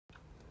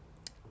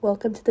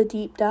Welcome to the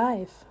deep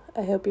dive.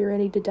 I hope you're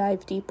ready to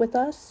dive deep with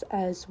us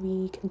as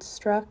we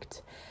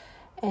construct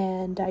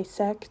and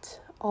dissect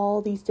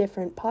all these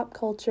different pop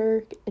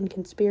culture and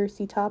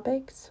conspiracy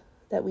topics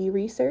that we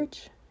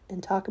research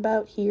and talk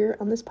about here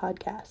on this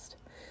podcast.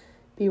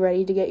 Be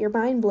ready to get your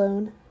mind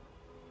blown.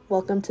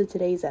 Welcome to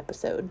today's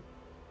episode.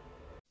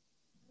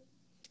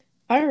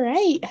 All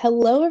right.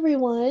 Hello,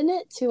 everyone,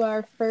 to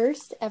our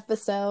first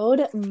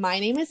episode. My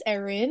name is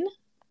Erin.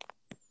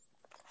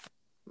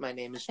 My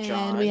name is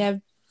John. And we have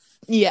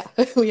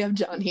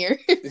John here,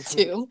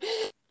 too.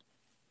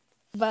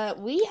 But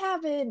we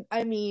haven't,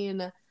 I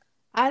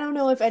don't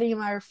know if any of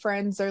our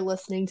friends are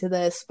listening to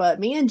this, but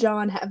me and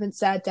John haven't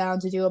sat down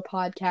to do a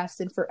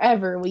podcast in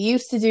forever. We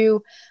used to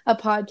do a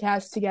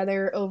podcast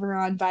together over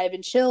on Vibe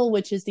and Chill,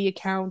 which is the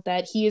account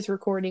that he is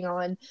recording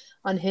on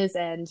his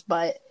end,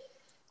 but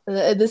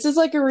this is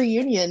like a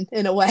reunion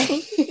in a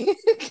way,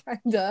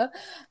 kinda.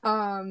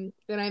 And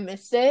I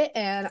missed it,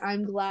 and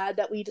I'm glad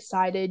that we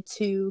decided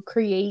to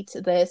create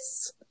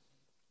this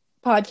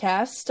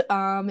podcast,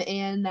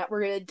 and that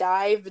we're gonna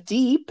dive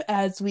deep,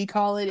 as we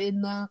call it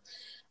in the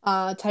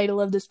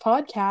title of this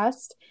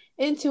podcast,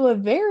 into a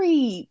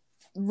very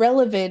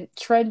relevant,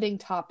 trending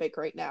topic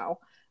right now.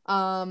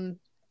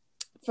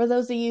 For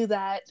those of you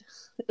that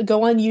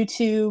go on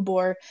YouTube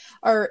or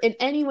are in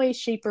any way,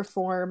 shape, or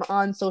form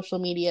on social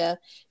media,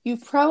 you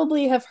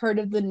probably have heard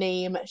of the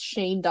name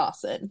Shane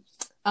Dawson.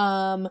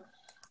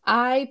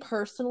 I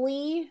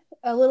personally,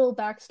 a little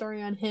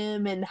backstory on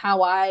him and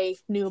how I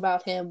knew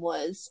about him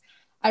was,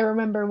 I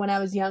remember when I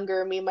was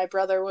younger, me and my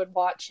brother would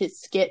watch his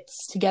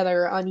skits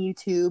together on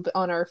YouTube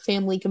on our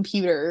family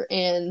computer,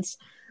 and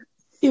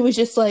it was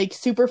just like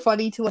super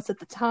funny to us at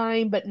the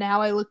time, but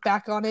now I look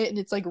back on it and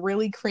it's like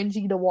really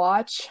cringy to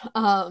watch.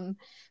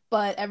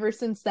 But ever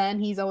since then,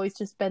 he's always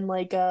just been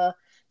like a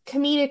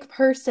comedic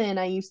person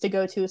I used to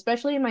go to,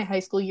 especially in my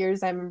high school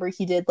years. I remember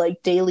he did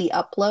like daily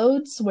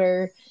uploads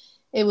where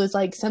it was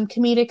like some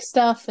comedic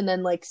stuff and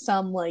then like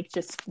some like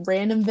just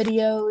random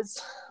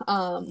videos.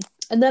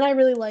 And then I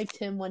really liked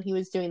him when he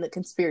was doing the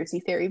conspiracy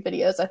theory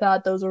videos. I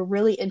thought those were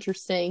really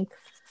interesting.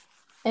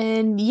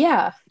 And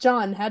yeah,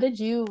 John, how did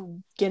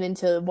you get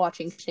into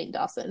watching Shane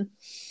Dawson?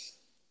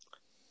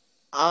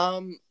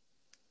 I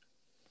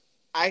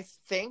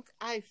think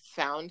I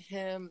found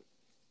him,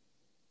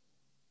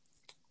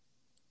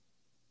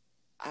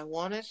 I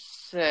want to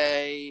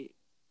say,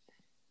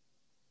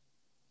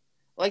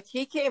 like,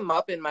 he came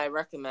up in my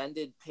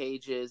recommended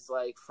pages,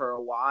 like, for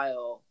a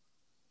while,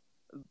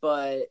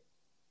 but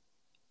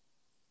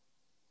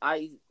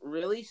I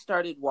really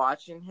started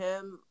watching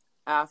him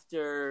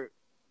after,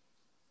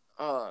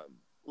 I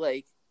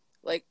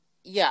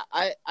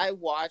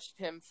watched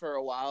him for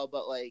a while,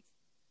 but, like,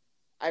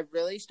 I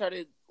really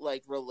started,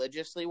 like,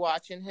 religiously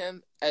watching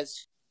him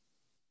as,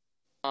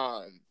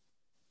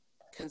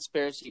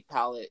 Conspiracy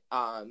Palette,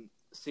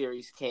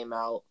 series came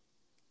out.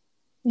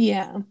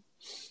 Yeah.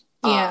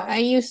 Yeah, I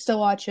used to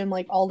watch him,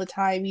 like, all the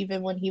time,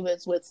 even when he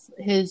was with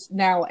his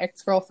now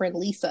ex-girlfriend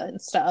Lisa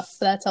and stuff.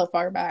 That's how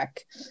far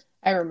back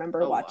I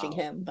remember watching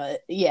him,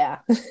 but yeah.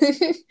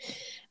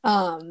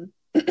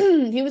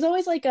 He was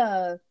always like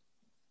I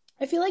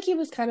feel like he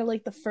was kind of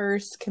like the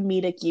first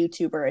comedic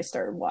YouTuber I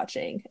started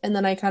watching, and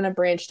then I kind of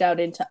branched out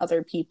into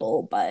other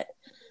people, but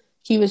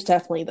he was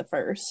definitely the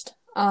first.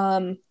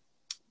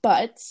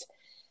 But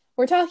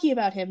we're talking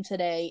about him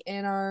today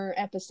in our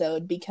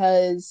episode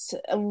because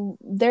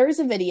there's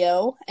a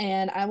video,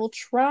 and I will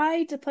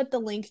try to put the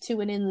link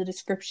to it in the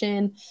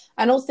description.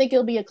 I don't think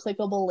it'll be a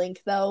clickable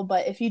link, though,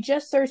 but if you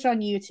just search on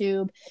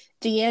YouTube,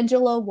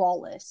 D'Angelo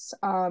Wallace,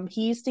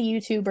 he's the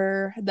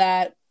YouTuber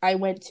that I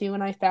went to,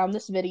 and I found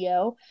this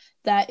video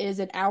that is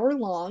an hour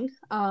long.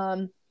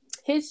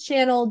 His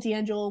channel,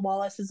 D'Angelo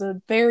Wallace, is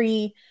a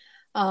very...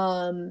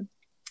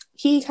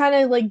 he kind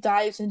of, like,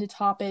 dives into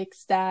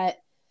topics that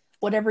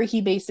whatever he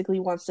basically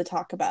wants to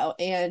talk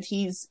about. And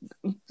he's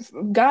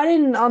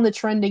gotten on the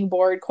trending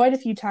board quite a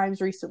few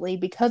times recently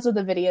because of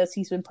the videos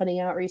he's been putting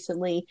out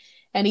recently.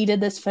 And he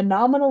did this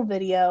phenomenal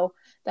video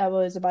that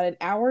was about an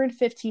hour and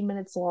 15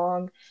 minutes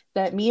long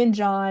that me and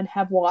John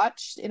have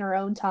watched in our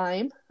own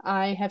time.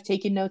 I have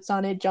taken notes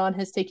on it. John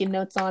has taken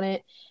notes on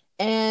it.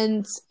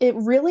 And it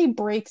really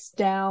breaks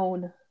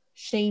down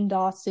Shane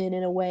Dawson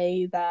in a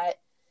way that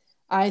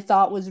I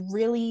thought was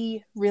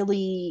really,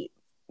 really,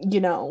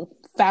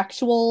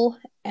 factual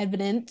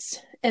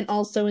evidence. And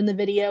also in the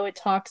video, it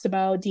talks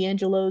about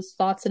D'Angelo's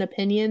thoughts and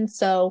opinions.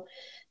 So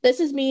this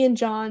is me and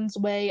John's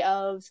way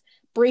of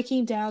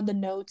breaking down the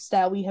notes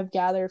that we have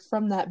gathered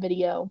from that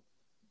video.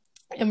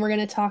 And we're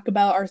going to talk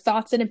about our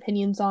thoughts and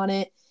opinions on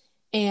it.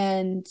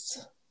 And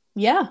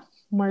yeah,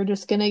 we're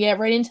just going to get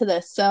right into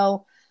this.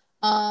 So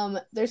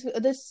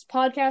this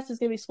podcast is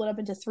going to be split up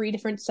into 3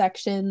 different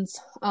sections.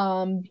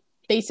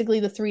 Basically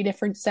the 3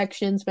 different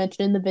sections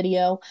mentioned in the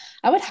video.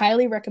 I would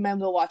highly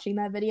recommend watching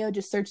that video.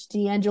 Just search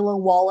D'Angelo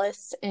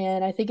Wallace,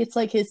 and I think it's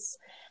like his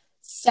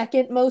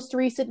second most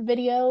recent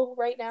video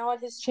right now on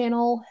his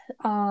channel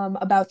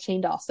about Shane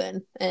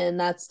Dawson, and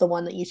that's the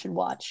one that you should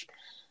watch.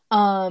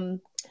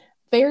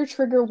 Fair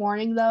trigger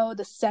warning though,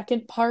 the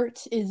second part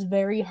is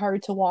very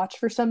hard to watch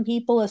for some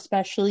people,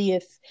 especially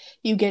if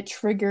you get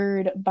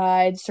triggered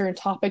by certain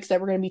topics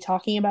that we're going to be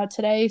talking about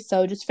today.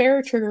 So just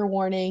fair trigger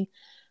warning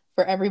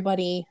for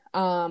everybody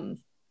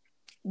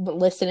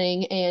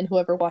listening and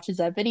whoever watches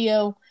that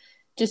video.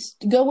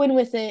 Just go in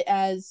with it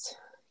as,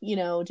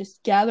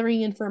 just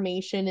gathering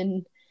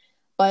information,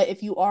 but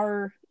if you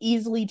are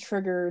easily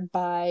triggered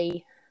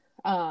by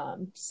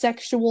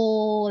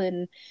sexual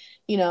and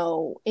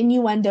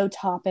innuendo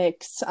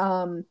topics,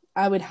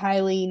 I would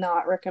highly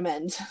not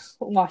recommend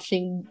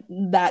watching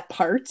that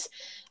part,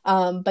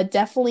 but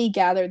definitely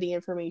gather the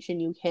information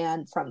you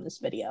can from this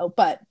video.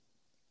 But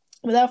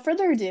without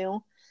further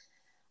ado,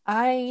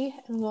 I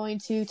am going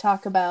to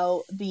talk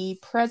about the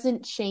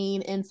present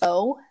Shane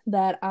info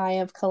that I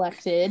have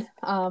collected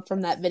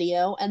from that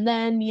video, and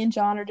then me and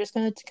John are just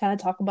going to kind of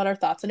talk about our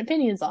thoughts and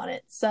opinions on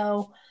it.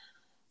 So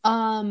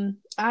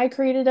I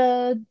created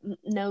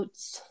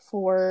notes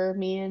for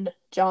me and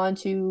John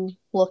to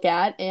look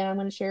at, and I'm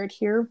going to share it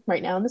here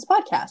right now in this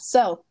podcast.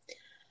 So,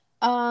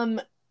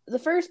 the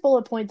first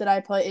bullet point that I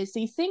put is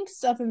he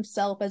thinks of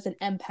himself as an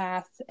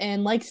empath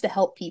and likes to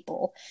help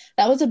people.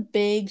 That was a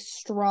big,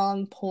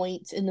 strong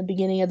point in the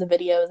beginning of the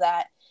video,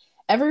 that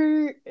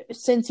ever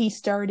since he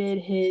started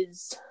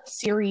his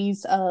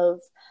series of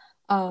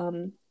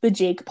the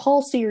Jake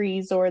Paul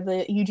series or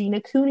the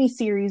Eugene Cooney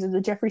series or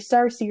the Jeffree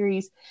Star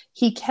series,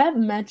 he kept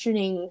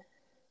mentioning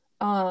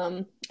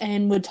and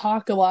would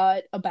talk a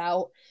lot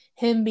about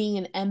him being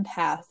an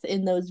empath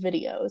in those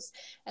videos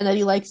and that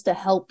he likes to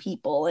help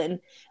people. And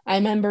I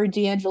remember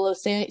D'Angelo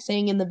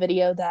saying in the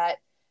video that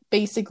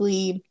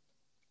basically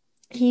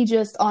he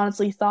just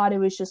honestly thought it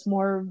was just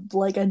more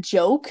like a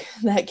joke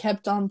that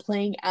kept on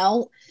playing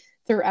out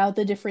throughout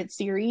the different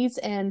series.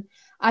 And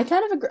I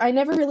kind of agree. I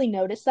never really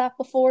noticed that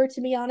before,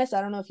 to be honest.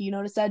 I don't know if you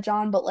noticed that,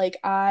 John, but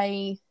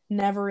I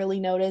never really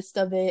noticed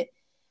of it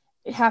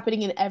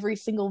happening in every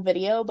single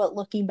video. But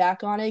looking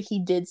back on it, he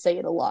did say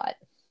it a lot.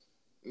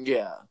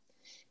 Yeah.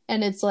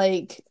 And it's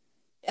I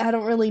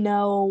don't really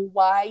know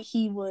why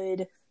he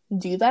would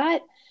do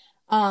that.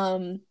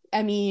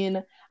 I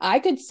mean, I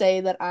could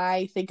say that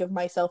I think of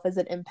myself as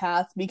an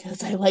empath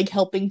because I like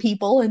helping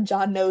people, and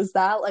John knows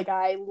that.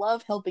 I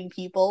love helping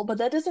people, but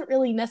that doesn't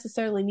really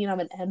necessarily mean I'm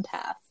an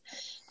empath.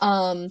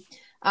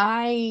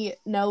 I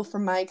know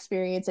from my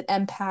experience, an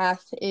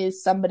empath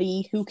is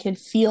somebody who can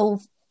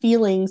feel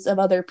feelings of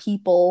other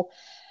people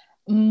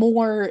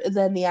more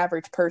than the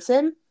average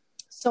person.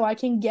 So I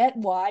can get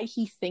why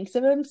he thinks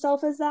of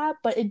himself as that,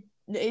 but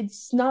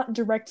it's not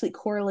directly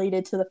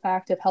correlated to the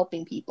fact of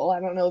helping people. I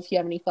don't know if you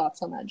have any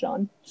thoughts on that,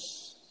 John.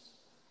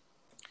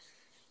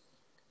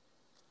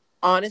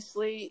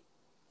 Honestly,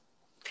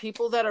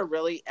 people that are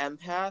really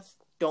empath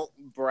don't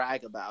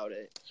brag about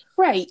it.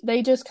 Right.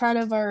 They just kind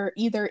of are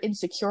either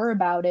insecure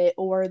about it,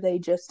 or they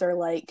just are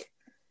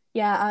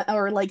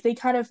they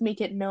kind of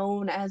make it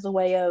known as a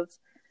way of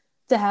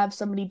to have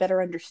somebody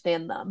better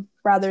understand them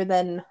rather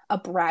than a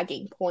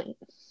bragging point.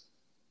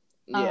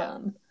 Yeah.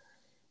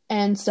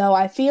 And so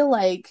I feel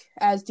like,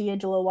 as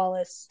D'Angelo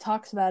Wallace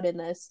talks about in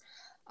this,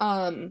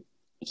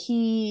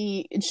 Shane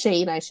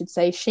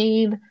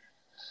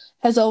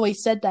has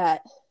always said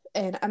that,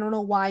 and I don't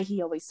know why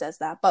he always says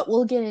that, but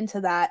we'll get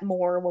into that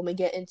more when we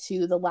get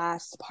into the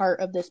last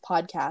part of this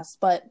podcast.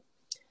 But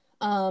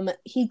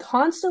he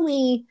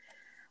constantly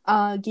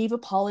gave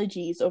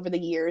apologies over the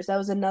years. That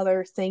was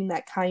another thing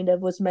that kind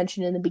of was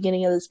mentioned in the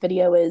beginning of this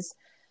video, is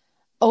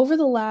over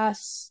the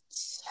last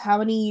how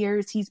many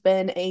years he's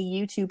been a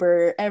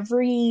YouTuber,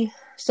 every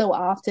so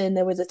often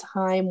there was a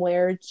time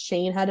where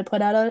Shane had to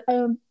put out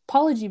an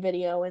apology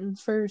video, and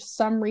for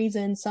some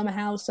reason,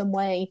 somehow, some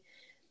way,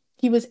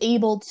 he was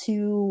able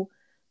to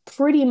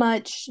pretty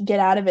much get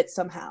out of it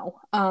somehow.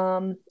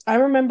 I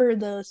remember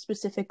the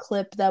specific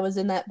clip that was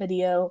in that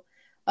video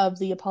of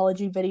the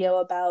apology video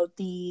about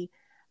the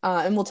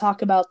and we'll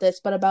talk about this,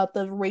 but about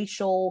the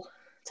racial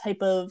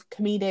type of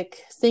comedic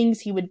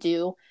things he would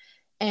do.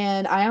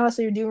 And I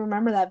honestly do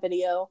remember that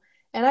video,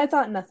 and I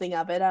thought nothing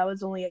of it. I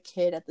was only a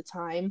kid at the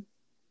time.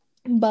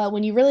 But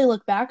when you really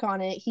look back on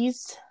it,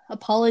 he's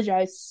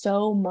apologized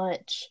so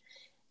much.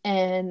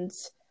 And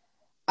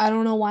I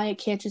don't know why it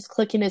can't just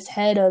click in his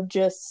head of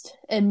just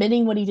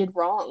admitting what he did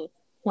wrong.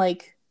 I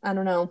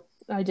don't know.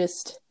 I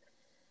just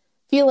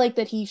feel like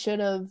that he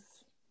should have,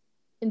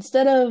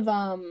 instead of,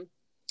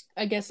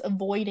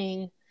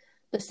 avoiding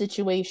the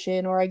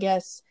situation, or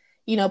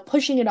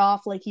pushing it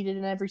off like he did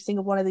in every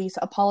single one of these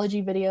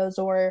apology videos,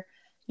 or,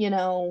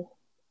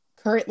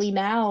 currently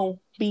now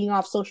being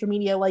off social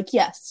media,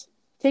 yes,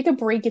 take a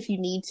break if you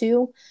need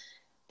to,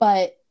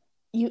 but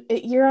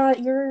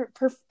you're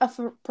a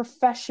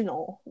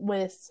professional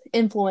with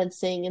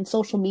influencing and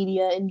social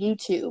media and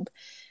YouTube.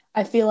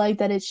 I feel like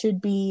that it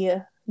should be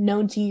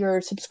known to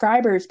your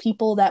subscribers,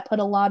 people that put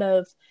a lot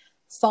of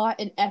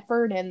thought and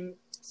effort and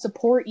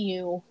support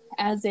you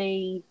as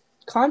a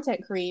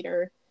content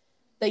creator,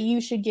 that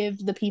you should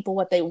give the people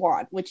what they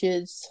want, which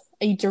is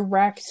a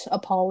direct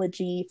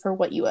apology for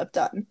what you have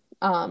done,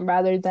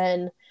 rather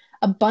than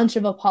a bunch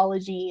of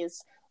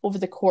apologies over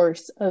the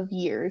course of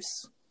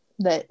years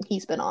that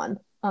he's been on.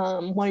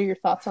 What are your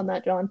thoughts on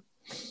that, John?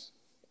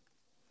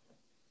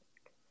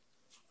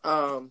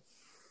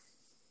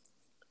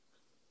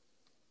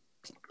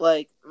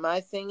 Like,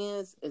 my thing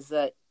is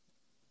that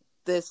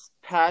this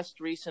past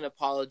recent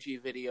apology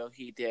video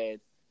he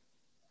did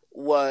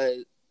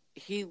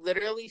he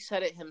literally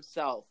said it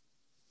himself.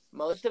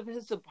 Most of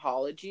his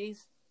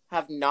apologies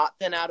have not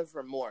been out of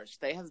remorse.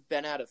 They have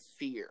been out of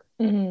fear.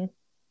 Mm-hmm.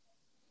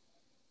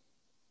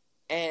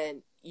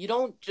 And you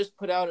don't just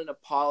put out an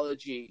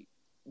apology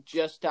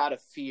just out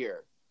of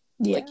fear.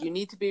 Yeah. Like, you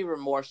need to be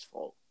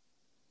remorseful.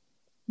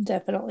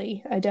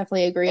 Definitely. I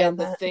definitely agree on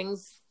that. And the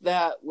things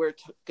that we're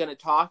going to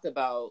talk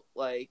about,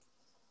 like,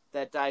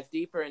 that dive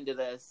deeper into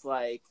this,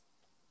 like,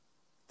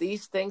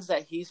 these things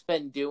that he's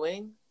been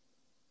doing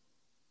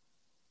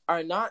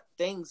are not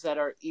things that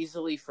are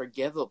easily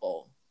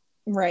forgivable.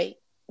 Right.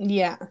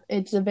 Yeah.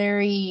 It's a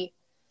very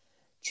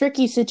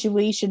tricky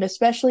situation,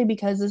 especially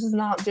because this is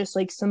not just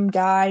like some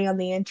guy on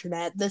the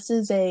internet. This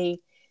is a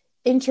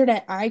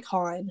internet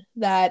icon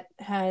that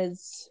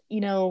has,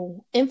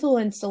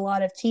 influenced a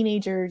lot of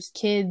teenagers,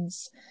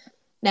 kids.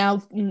 Now,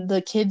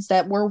 the kids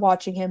that were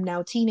watching him,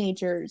 now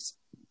teenagers.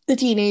 The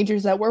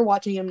teenagers that were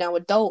watching him, now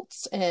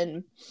adults.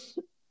 And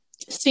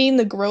seeing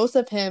the growth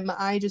of him,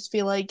 I just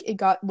feel like it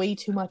got way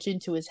too much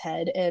into his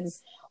head. And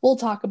we'll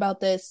talk about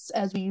this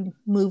as we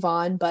move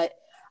on. But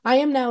I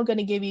am now going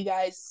to give you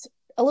guys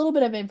a little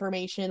bit of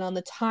information on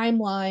the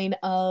timeline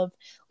of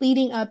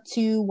leading up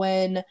to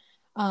when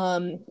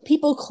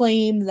people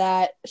claim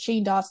that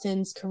Shane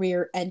Dawson's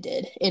career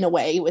ended, in a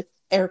way, with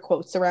air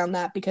quotes around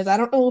that, because I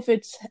don't know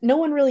if no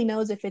one really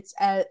knows if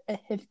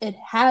it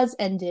has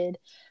ended.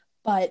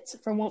 But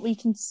from what we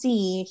can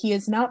see, he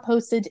has not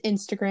posted to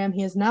Instagram.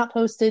 He has not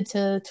posted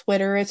to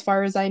Twitter, as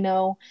far as I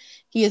know.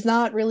 He has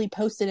not really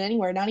posted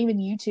anywhere, not even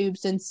YouTube,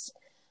 since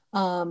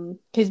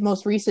his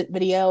most recent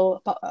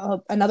video,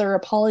 another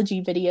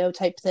apology video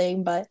type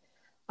thing. But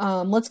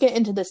let's get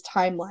into this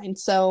timeline.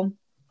 So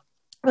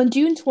on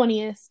June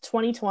 20th,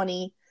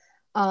 2020,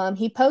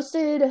 he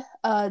posted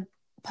a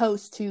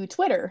post to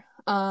Twitter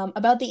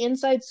about the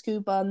inside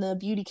scoop on the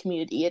beauty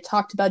community. It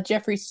talked about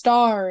Jeffree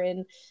Star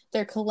and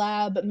their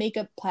collab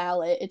makeup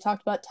palette. It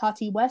talked about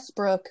Tati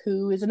Westbrook,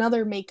 who is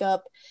another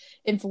makeup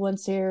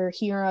influencer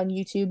here on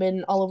YouTube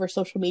and all over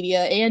social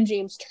media, and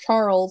James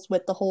Charles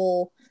with the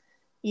whole,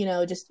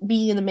 just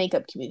being in the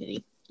makeup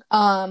community.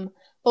 But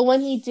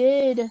when he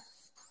did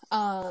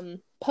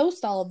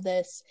post all of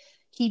this,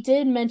 he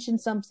did mention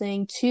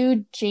something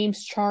to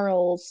James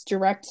Charles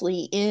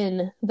directly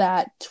in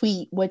that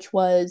tweet, which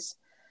was,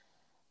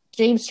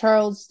 James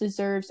Charles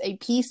deserves a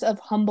piece of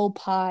humble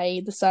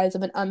pie the size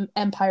of an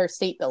Empire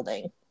State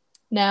Building.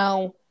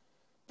 Now,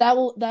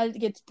 that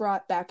gets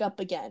brought back up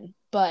again,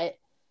 but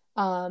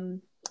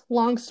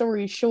long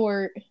story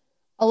short,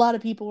 a lot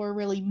of people were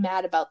really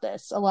mad about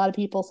this. A lot of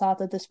people thought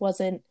that this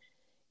wasn't,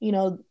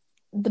 the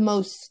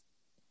most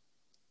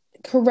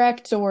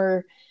correct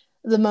or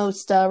the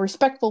most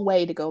respectful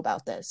way to go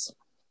about this.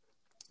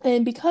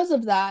 And because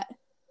of that,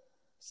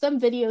 some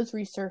videos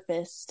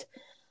resurfaced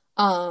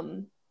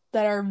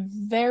that are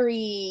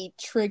very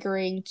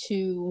triggering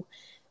to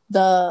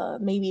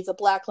maybe the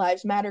Black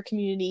Lives Matter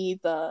community,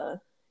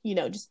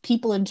 just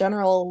people in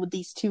general with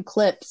these two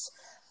clips.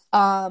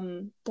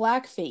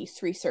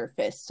 Blackface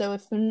resurfaced. So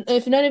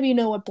if none of you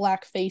know what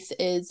blackface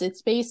is,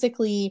 it's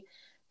basically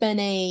been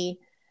a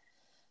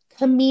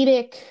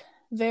comedic,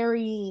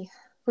 very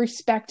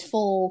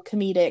respectful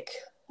comedic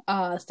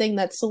thing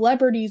that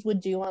celebrities would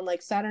do on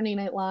like Saturday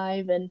Night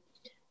Live and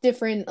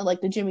different,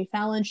 like the Jimmy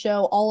Fallon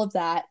show, all of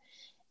that.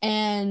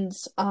 And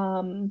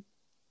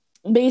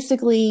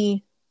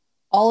basically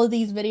all of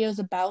these videos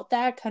about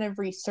that kind of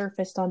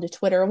resurfaced onto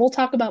Twitter. And we'll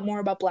talk about more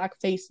about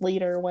blackface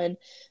later when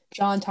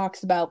John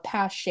talks about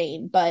past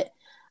Shane. But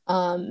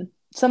some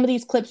of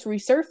these clips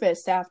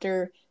resurfaced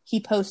after he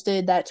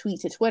posted that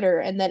tweet to Twitter.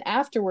 And then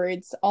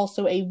afterwards,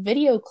 also a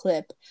video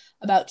clip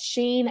about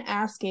Shane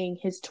asking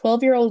his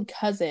 12-year-old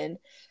cousin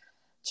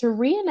to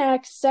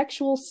reenact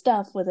sexual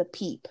stuff with a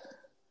peep.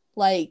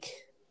 Like,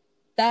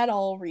 that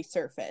all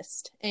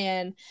resurfaced.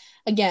 And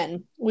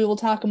again, we will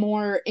talk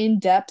more in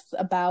depth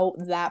about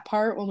that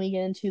part when we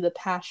get into the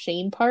past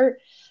Shane part.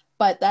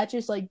 But that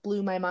just like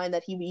blew my mind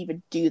that he would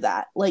even do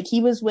that. Like, he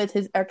was with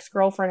his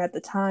ex-girlfriend at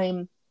the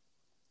time,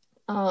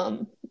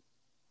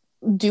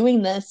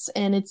 doing this,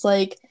 and it's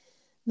like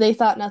they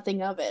thought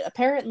nothing of it.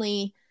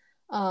 Apparently,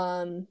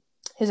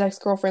 his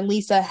ex-girlfriend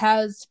Lisa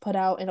has put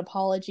out an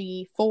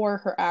apology for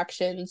her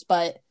actions,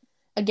 but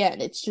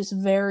again, it's just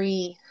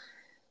very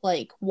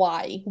like,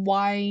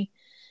 why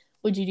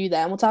would you do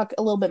that? And we'll talk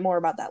a little bit more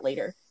about that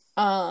later.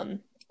 And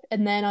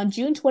then on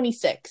June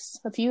 26th,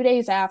 a few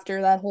days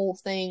after that whole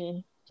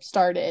thing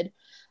started,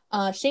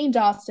 Shane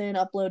Dawson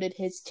uploaded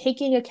his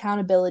Taking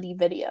Accountability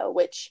video,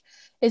 which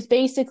is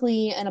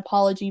basically an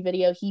apology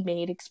video he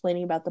made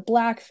explaining about the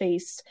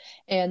blackface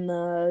and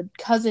the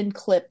cousin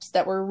clips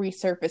that were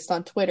resurfaced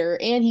on Twitter.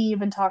 And he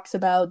even talks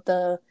about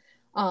the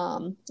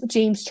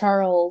James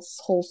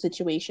Charles whole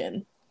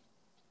situation.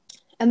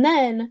 And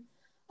then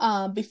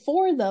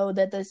Before, though,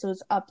 that this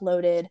was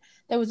uploaded,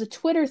 there was a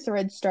Twitter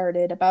thread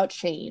started about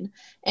Shane,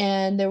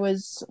 and there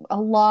was a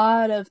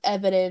lot of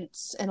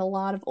evidence and a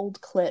lot of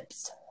old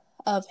clips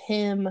of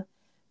him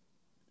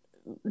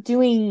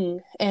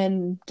doing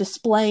and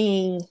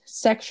displaying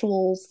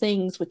sexual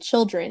things with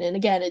children. And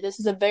again, this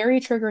is a very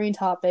triggering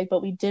topic,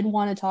 but we did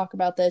want to talk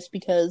about this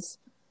because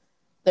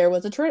there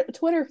was a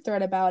Twitter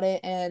thread about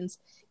it. And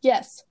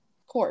yes,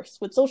 of course,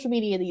 with social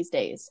media these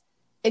days,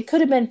 it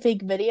could have been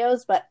fake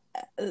videos, but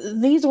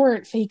these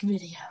weren't fake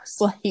videos.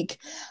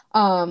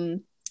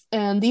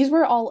 And these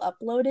were all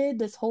uploaded.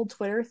 This whole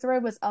Twitter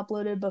thread was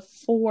uploaded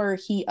before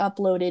he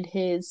uploaded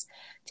his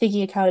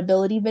taking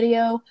accountability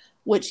video,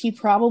 which he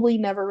probably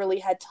never really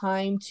had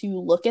time to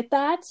look at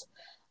that.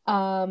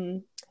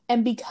 And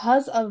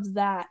because of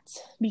that,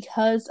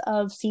 because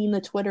of seeing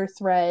the Twitter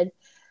thread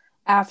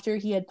after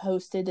he had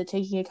posted the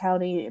taking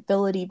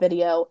accountability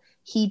video,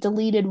 he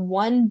deleted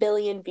 1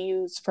 billion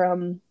views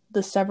from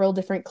the several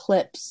different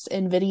clips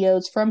and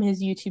videos from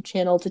his YouTube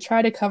channel to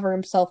try to cover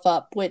himself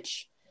up,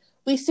 which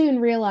we soon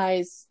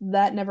realized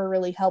that never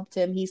really helped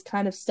him. He's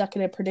kind of stuck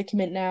in a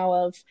predicament now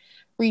of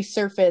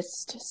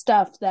resurfaced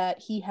stuff that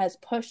he has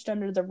pushed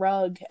under the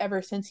rug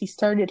ever since he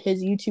started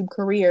his YouTube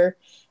career.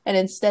 And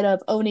instead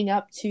of owning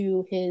up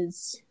to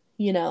his,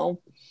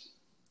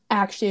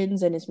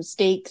 actions and his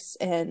mistakes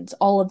and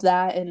all of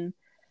that, and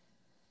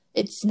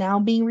it's now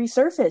being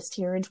resurfaced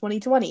here in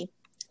 2020.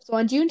 So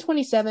on June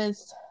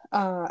 27th,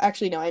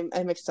 actually, no,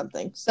 I mixed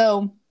something.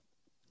 So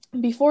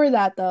before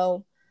that,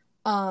 though,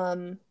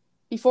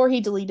 before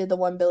he deleted the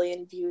 1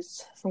 billion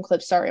views from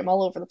clips, sorry, I'm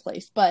all over the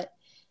place, but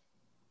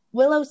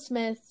Willow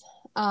Smith,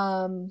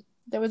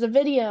 there was a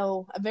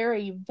video, a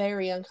very,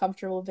 very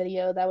uncomfortable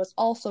video that was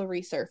also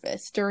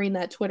resurfaced during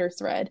that Twitter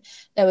thread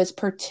that was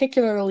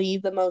particularly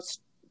the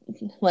most,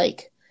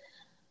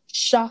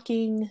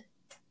 shocking,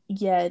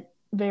 yet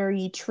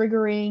very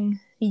triggering,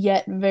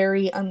 yet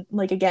very,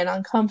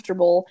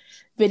 uncomfortable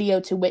video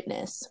to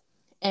witness.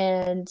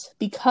 And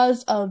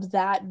because of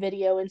that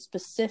video in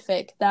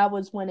specific, that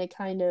was when it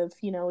kind of,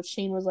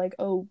 Shane was like,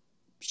 oh,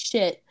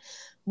 shit,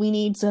 we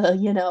need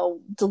to,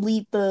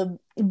 delete the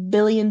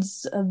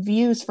billions of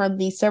views from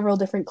these several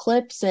different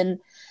clips, and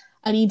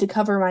I need to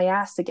cover my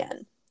ass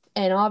again.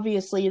 And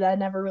obviously that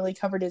never really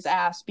covered his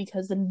ass,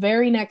 because the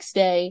very next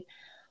day,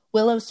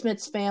 Willow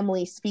Smith's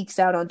family speaks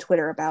out on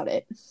Twitter about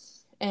it.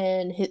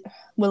 And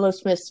Willow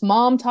Smith's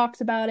mom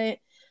talks about it.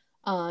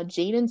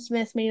 Jaden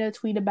Smith made a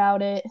tweet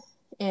about it.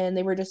 And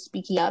they were just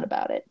speaking out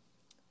about it.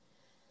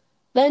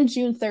 Then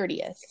June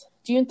 30th,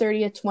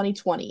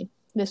 2020.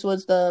 This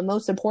was the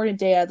most important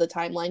day out of the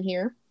timeline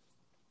here.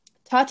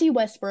 Tati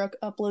Westbrook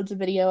uploads a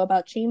video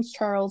about James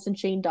Charles and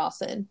Shane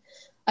Dawson.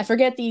 I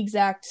forget the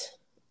exact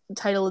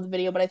title of the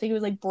video, but I think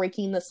it was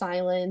Breaking the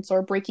Silence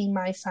or Breaking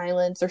My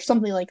Silence or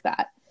something like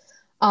that.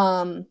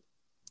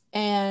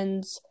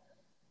 And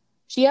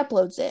she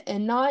uploads it,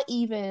 and not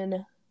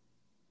even...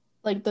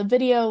 the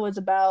video was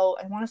about,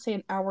 I want to say,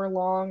 an hour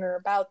long or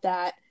about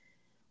that.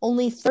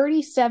 Only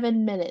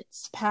 37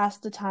 minutes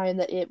past the time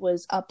that it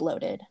was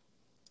uploaded,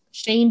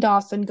 Shane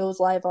Dawson goes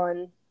live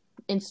on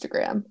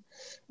Instagram. And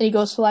he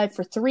goes live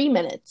for 3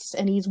 minutes.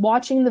 And he's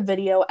watching the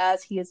video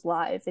as he is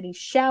live. And he's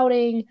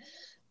shouting,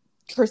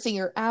 cursing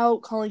her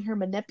out, calling her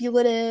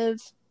manipulative,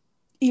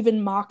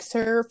 even mocks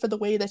her for the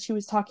way that she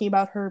was talking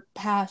about her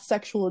past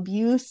sexual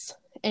abuse.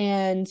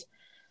 And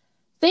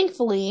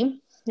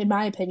thankfully, in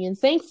my opinion,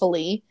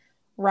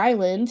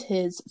 Ryland,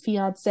 his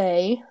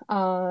fiance,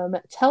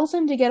 tells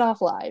him to get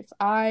off live.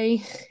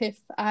 If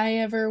I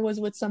ever was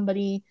with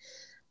somebody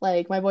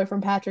like my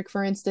boyfriend Patrick,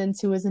 for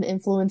instance, who is an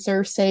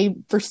influencer, say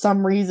for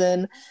some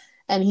reason,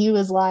 and he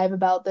was live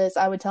about this,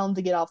 I would tell him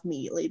to get off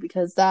immediately,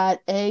 because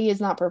that, A,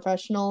 is not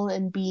professional,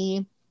 and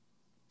B,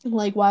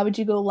 why would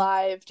you go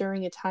live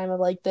during a time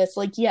of this?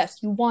 Yes,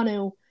 you want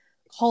to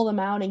call them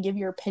out and give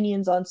your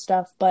opinions on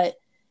stuff, but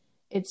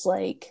it's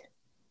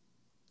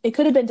it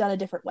could have been done a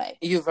different way.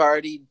 You've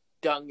already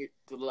dug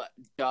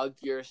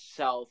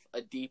yourself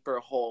a deeper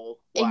hole.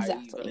 Why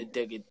exactly. Are you going to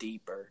dig it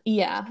deeper?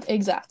 Yeah,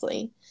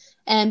 exactly.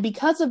 And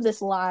because of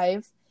this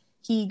live,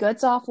 he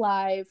gets off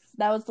live.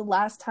 That was the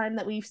last time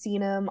that we've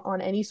seen him on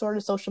any sort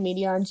of social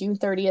media on June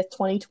 30th,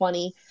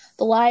 2020.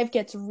 The live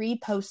gets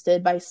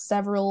reposted by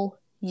several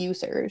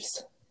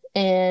users.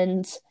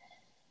 And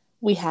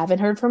we haven't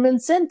heard from him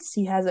since.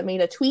 He hasn't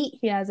made a tweet.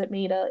 He hasn't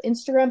made an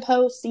Instagram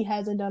post. He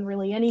hasn't done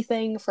really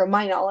anything from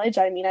my knowledge.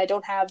 I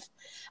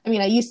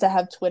used to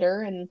have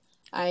Twitter, and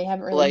I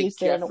haven't really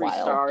used it in a while.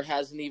 Jeffree Star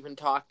hasn't even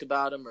talked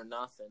about him or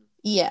nothing.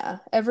 Yeah,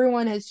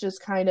 everyone has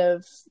just kind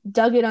of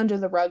dug it under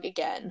the rug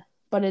again.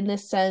 But in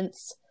this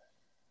sense,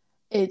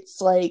 it's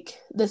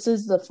this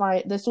was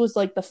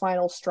the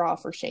final straw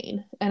for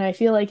Shane. And I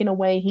feel in a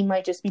way he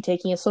might just be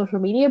taking a social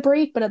media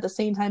break, but at the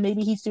same time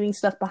maybe he's doing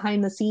stuff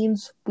behind the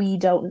scenes. We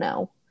don't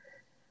know.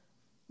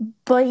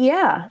 But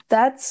yeah,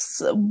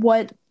 that's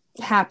what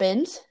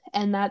happened,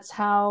 and that's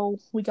how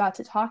we got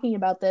to talking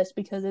about this,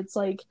 because it's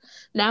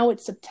now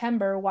it's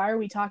September. Why are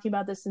we talking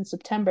about this in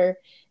September?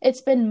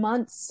 It's been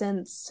months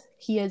since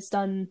he has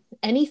done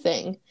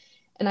anything.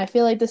 And I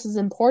feel like this is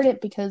important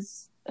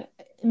because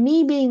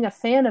me being a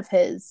fan of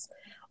his,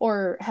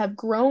 or have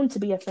grown to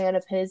be a fan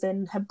of his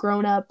and have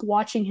grown up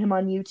watching him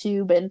on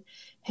YouTube and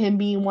him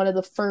being one of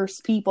the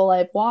first people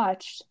I've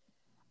watched,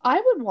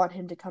 I would want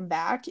him to come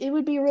back. It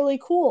would be really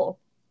cool.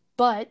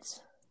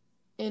 But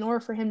in order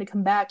for him to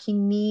come back, he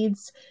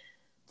needs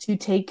to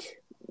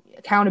take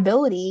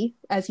accountability,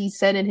 as he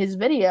said in his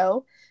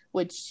video,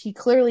 which he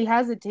clearly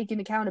hasn't taken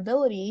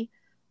accountability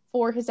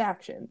for his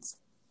actions.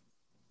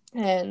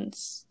 And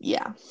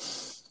yeah.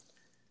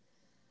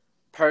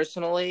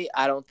 Personally,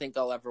 I don't think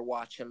I'll ever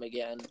watch him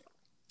again.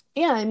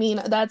 Yeah, I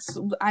mean,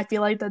 I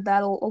feel like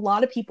that a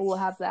lot of people will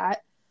have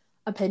that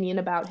opinion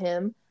about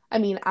him. I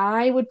mean,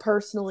 I would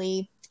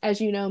personally, as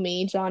you know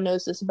me, John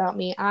knows this about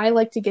me, I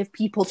like to give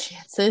people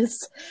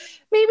chances.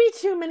 Maybe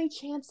too many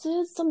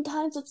chances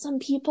sometimes with some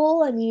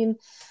people. I mean,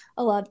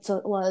 a lot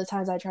of the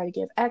times I try to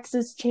give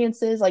exes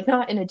chances, like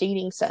not in a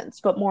dating sense,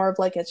 but more of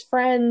like as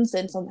friends,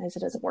 and sometimes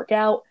it doesn't work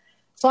out.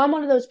 So I'm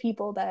one of those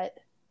people that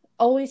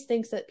always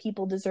thinks that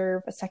people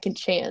deserve a second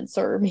chance,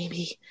 or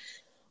maybe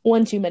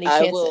one too many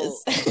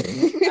chances.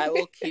 I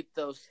will keep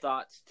those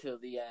thoughts till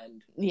the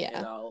end. Yeah.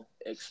 And I'll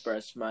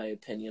express my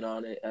opinion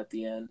on it at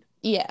the end.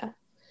 Yeah.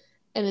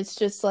 And it's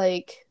just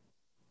like,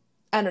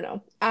 I don't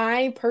know.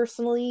 I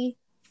personally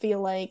feel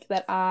like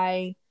that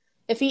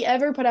if he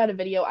ever put out a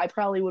video, I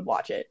probably would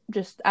watch it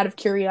just out of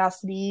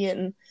curiosity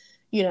and,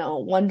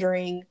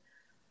 wondering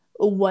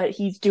what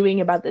he's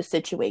doing about this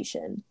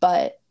situation.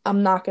 But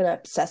I'm not going to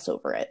obsess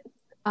over it.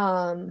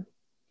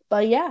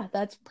 But yeah,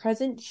 that's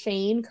present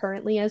Shane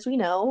currently, as we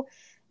know.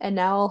 And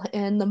now I'll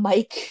hand the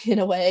mic, in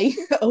a way,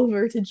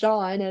 over to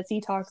John as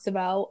he talks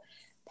about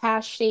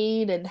past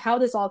Shane and how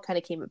this all kind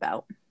of came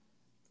about.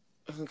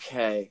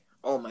 Okay.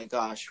 Oh my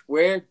gosh.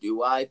 Where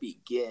do I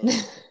begin?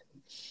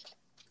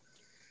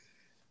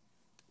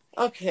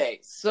 Okay.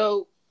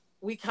 So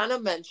we kind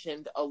of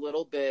mentioned a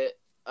little bit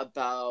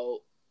about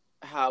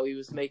how he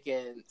was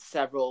making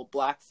several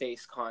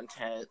blackface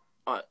content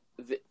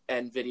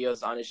and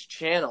videos on his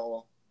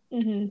channel.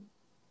 Mm-hmm.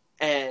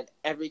 And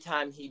every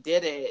time he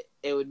did it,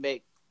 it would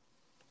make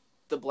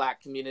the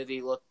black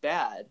community look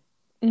bad.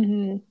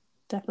 Mm-hmm.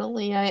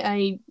 Definitely.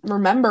 I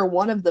remember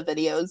one of the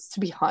videos, to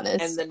be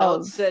honest. And the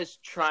note says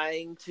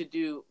trying to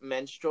do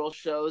menstrual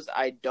shows.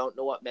 I don't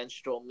know what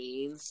menstrual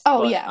means.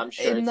 Oh, yeah. I'm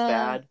sure it's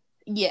bad.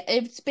 Yeah,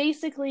 it's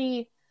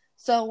basically...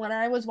 So when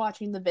I was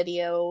watching the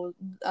video,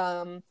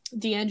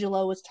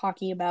 D'Angelo was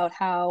talking about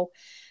how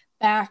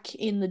back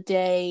in the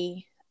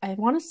day, I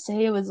want to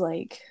say it was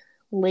like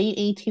late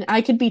 18,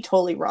 I could be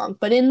totally wrong,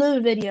 but in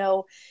the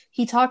video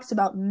he talks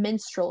about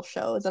minstrel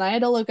shows, and I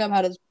had to look up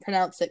how to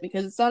pronounce it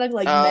because it sounded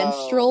like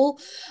menstrual,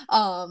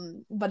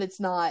 but it's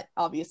not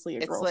obviously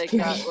a girl's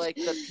period. It's like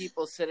the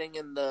people sitting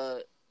in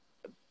the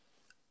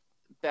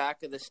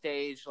back of the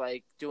stage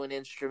like doing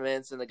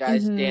instruments and the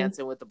guys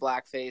dancing with the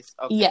blackface.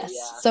 Okay, yes,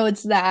 yeah. So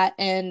it's that,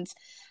 and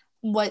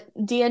what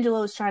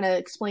D'Angelo was trying to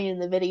explain in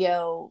the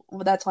video,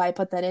 that's why I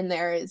put that in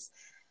there, is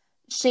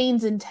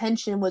Shane's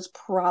intention was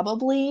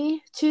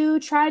probably to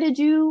try to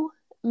do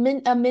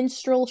a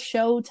minstrel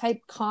show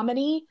type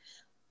comedy,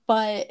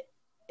 but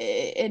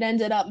it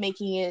ended up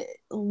making it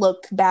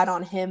look bad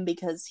on him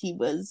because he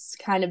was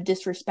kind of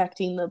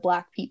disrespecting the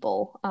black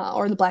people,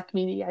 or the black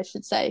community, I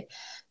should say.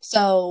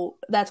 So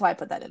that's why I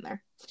put that in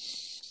there.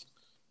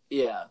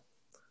 Yeah.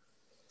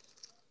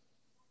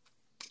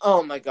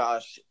 Oh my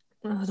gosh.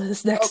 Oh,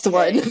 this next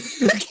one.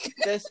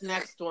 This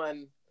next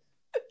one.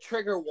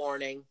 Trigger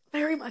warning.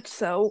 Very much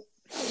so.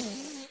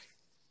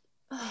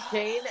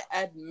 Shane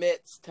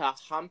admits to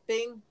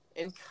humping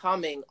and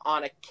coming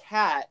on a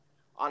cat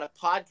on a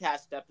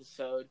podcast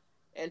episode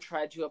and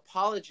tried to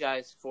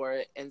apologize for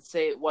it and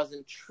say it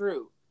wasn't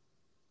true.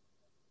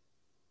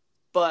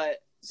 But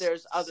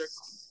there's other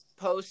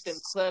posts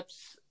and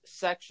clips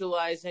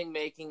sexualizing,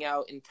 making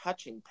out, and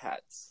touching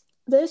pets.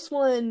 This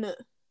one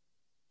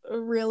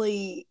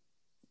really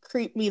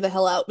creeped me the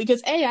hell out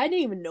because I didn't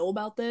even know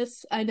about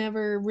this. I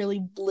never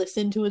really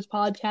listened to his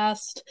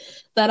podcast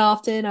that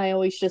often. I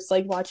always just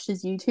watched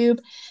his YouTube.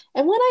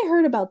 And when I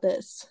heard about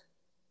this,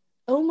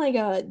 oh my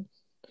god.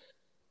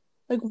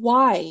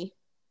 Why?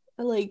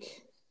 It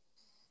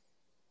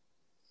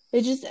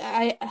just,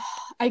 I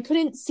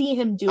couldn't see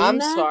him doing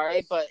that. I'm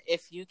sorry, but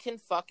if you can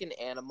fuck an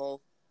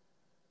animal,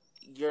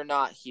 you're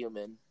not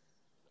human.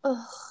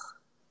 Ugh.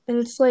 And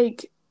it's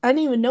I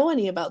didn't even know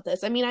any about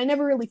this. I mean, I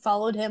never really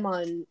followed him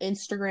on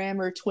Instagram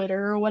or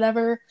Twitter or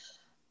whatever.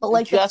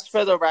 But just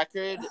for the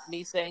record,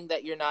 me saying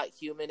that you're not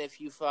human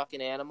if you fuck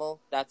an animal,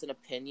 that's an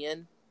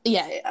opinion.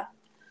 Yeah.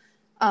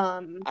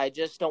 I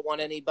just don't want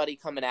anybody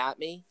coming at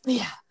me.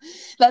 Yeah.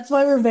 That's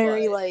why we're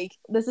very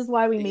this is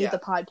why we made the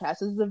podcast.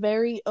 This is a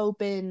very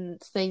open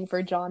thing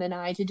for John and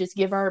I to just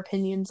give our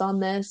opinions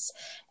on this.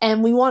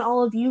 And we want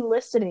all of you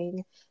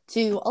listening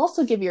to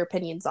also give your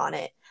opinions on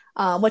it.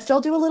 Which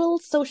I'll do a little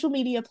social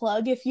media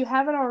plug if you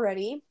haven't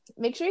already.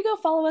 Make sure you go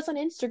follow us on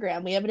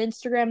Instagram. We have an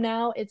Instagram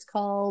now. It's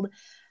called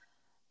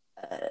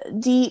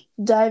Deep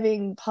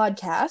Diving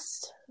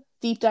Podcast.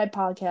 Deep Dive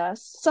Podcast,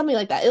 something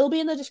like that. It'll be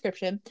in the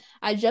description.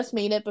 I just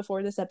made it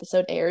before this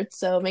episode aired,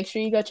 so make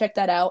sure you go check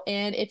that out.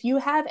 And if you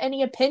have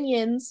any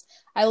opinions,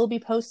 I will be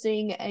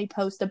posting a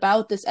post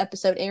about this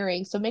episode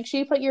airing, so make sure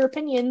you put your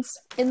opinions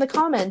in the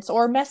comments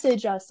or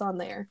message us on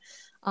there.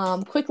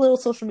 Quick little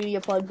social media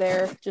plug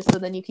there, just so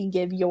then you can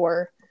give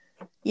your,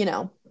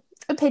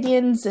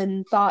 opinions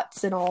and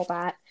thoughts and all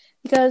that.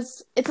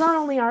 Because it's not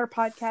only our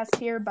podcast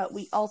here, but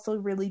we also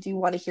really do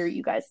want to hear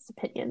you guys'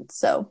 opinions.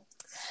 So,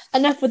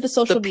 enough with the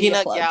social media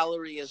peanut plug.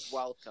 gallery is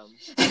welcome.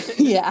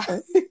 Yeah.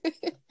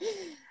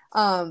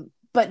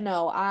 But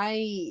no,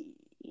 I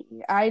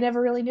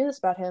never really knew this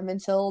about him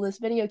until this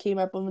video came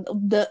up. And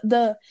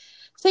the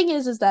thing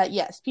is that,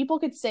 yes, people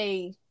could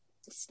say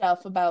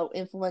stuff about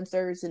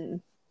influencers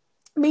and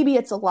maybe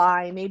it's a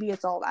lie, maybe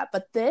it's all that.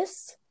 But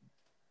this,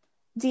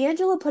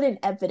 D'Angelo put in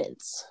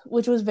evidence,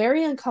 which was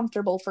very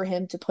uncomfortable for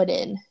him to put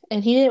in,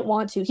 and he didn't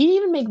want to. He didn't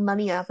even make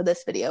money off of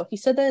this video. He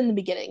said that in the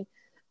beginning.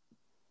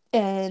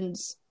 And,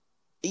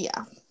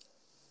 yeah.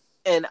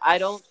 And I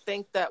don't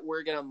think that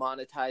we're going to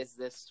monetize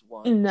this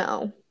one.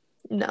 No,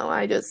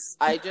 I just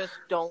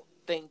don't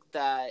think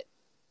that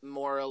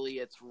morally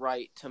it's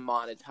right to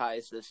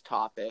monetize this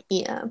topic.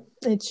 Yeah,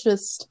 it's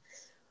just,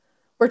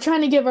 we're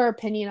trying to give our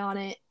opinion on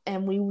it,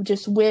 and we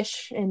just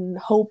wish and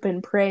hope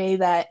and pray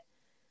that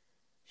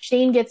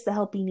Shane gets the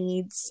help he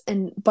needs,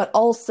 but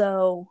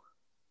also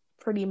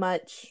pretty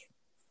much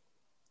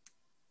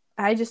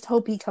I just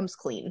hope he comes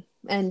clean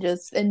and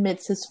just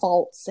admits his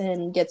faults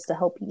and gets the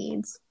help he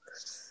needs.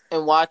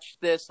 And watch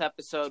this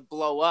episode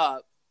blow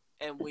up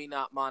and we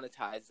not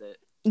monetize it.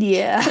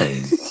 Yeah.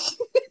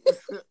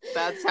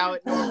 That's how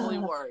it normally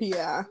works.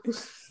 Yeah.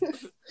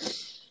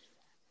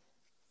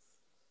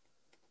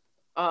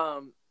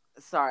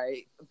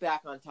 Sorry,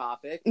 back on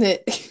topic.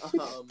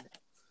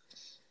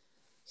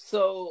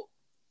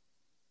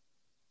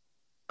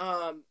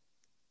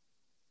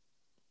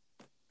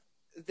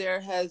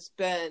 There has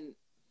been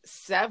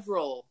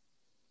several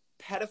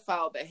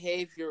pedophile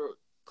behavior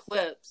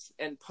clips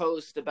and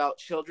posts about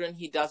children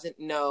he doesn't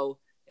know,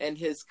 and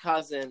his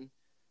cousin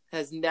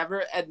has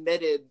never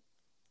admitted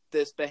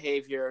this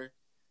behavior.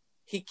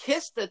 He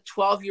kissed a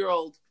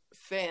 12-year-old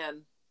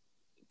fan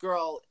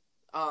girl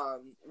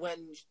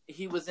when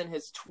he was in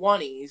his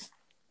 20s.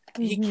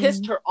 Mm-hmm. He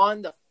kissed her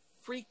on the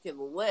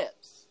freaking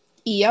lips.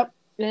 Yep.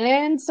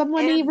 And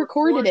someone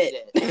recorded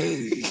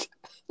it.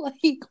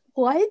 Like,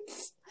 what?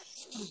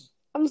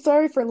 I'm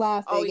sorry for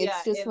laughing. Oh, yeah.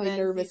 It's just my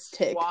nervous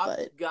tick.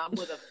 But gum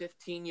with a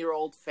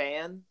 15-year-old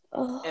fan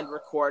and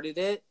recorded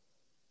it.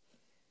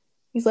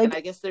 He's like, and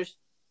I guess there's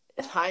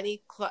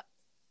tiny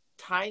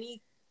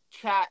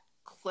chat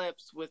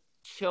clips with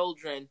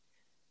children.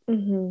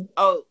 Mm-hmm.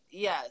 Oh,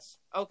 yes.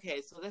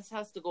 Okay, so this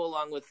has to go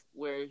along with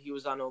where he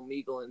was on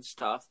Omegle and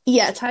stuff.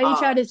 Yeah, Tiny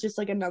Chat is just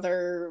like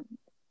another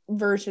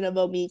version of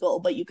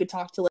Omegle, but you could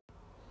talk to.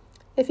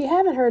 If you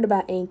haven't heard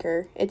about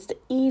Anchor, it's the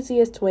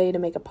easiest way to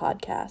make a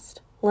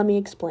podcast. Let me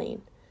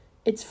explain.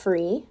 It's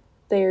free.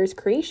 There's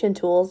creation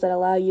tools that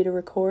allow you to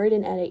record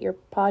and edit your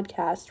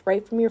podcast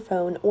right from your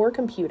phone or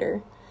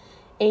computer.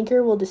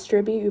 Anchor will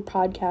distribute your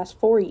podcast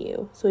for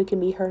you so it can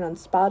be heard on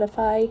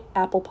Spotify,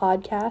 Apple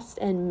Podcasts,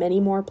 and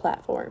many more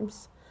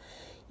platforms.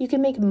 You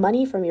can make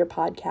money from your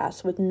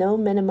podcast with no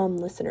minimum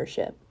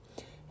listenership.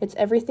 It's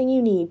everything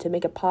you need to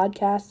make a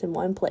podcast in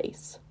one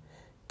place.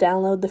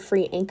 Download the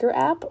free Anchor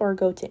app or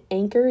go to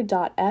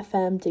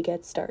anchor.fm to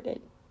get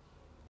started.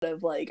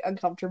 Of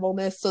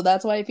uncomfortableness, so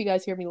that's why if you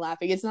guys hear me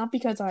laughing, it's not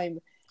because I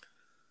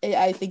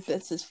think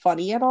this is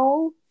funny at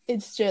all.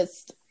 It's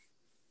just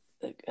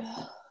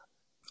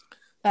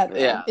I don't know.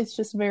 Yeah. It's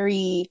just a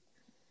very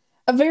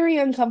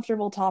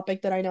uncomfortable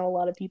topic that I know a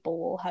lot of people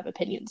will have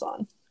opinions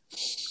on.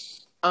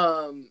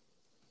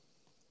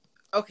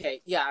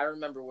 Okay, yeah, I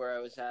remember where I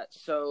was at.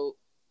 So,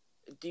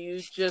 do you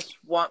just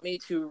want me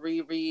to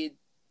reread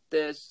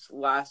this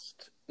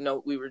last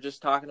note we were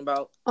just talking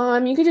about?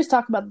 You could just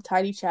talk about the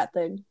Tiny Chat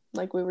thing,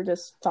 like we were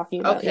just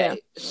talking about. Okay, yeah.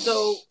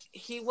 So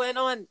he went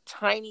on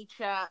Tiny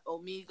Chat,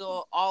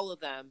 Omegle, all of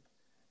them,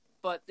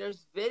 but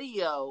there's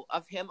video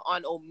of him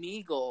on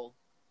Omegle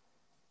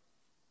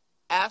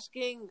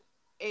asking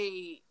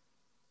a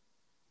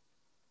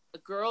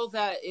girl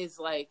that is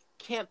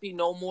can't be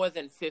no more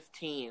than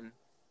 15.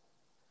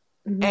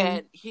 Mm-hmm.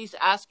 And he's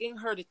asking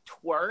her to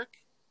twerk.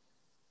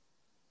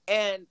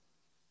 And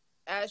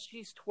as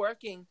she's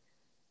twerking,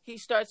 he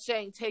starts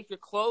saying, "Take your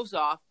clothes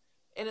off."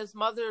 And his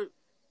mother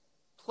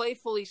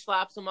playfully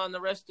slaps him on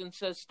the wrist and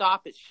says,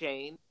 "Stop it,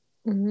 Shane."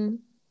 Mm-hmm.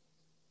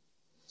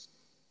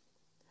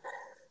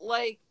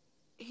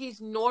 He's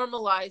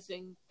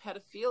normalizing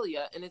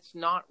pedophilia, and it's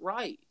not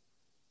right.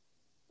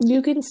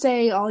 You can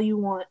say all you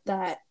want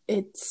that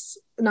it's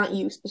not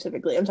you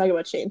specifically. I'm talking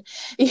about Shane.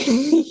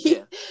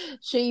 Yeah.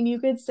 Shane, you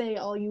could say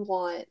all you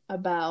want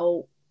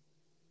about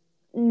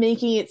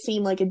making it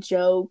seem like a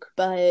joke,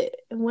 but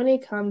when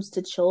it comes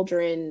to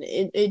children,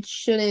 it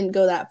shouldn't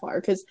go that far.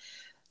 Because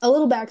a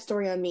little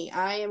backstory on me,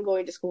 I am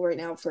going to school right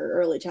now for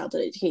early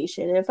childhood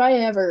education. And if I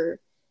ever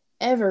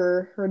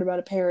ever heard about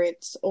a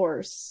parent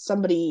or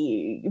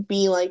somebody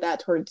being like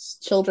that towards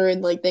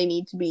children, like they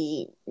need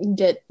to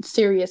get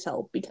serious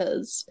help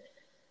because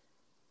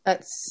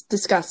that's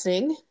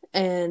disgusting.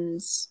 And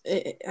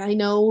I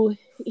know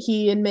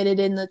he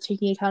admitted in the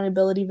taking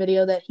accountability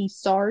video that he's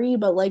sorry,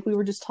 but like we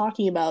were just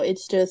talking about, it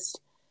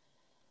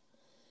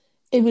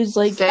was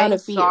like saying out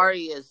of fear.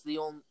 Sorry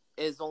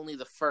is only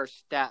the first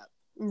step,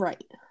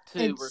 right,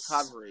 to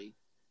recovery.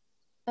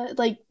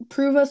 Like,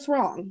 prove us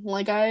wrong.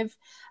 Like, I've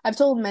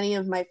told many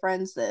of my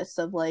friends this,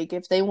 of like,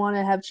 if they want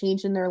to have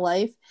change in their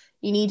life,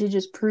 you need to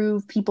just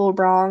prove people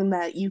wrong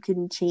that you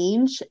can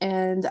change.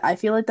 And I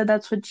feel like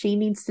that's what Shane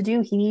needs to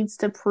do. He needs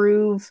to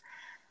prove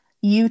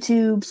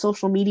YouTube,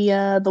 social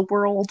media, the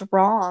world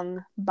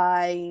wrong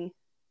by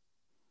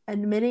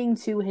admitting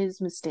to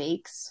his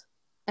mistakes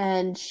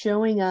and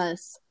showing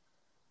us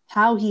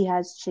how he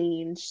has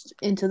changed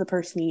into the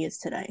person he is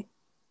today.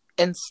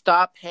 And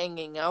stop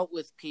hanging out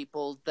with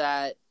people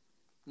that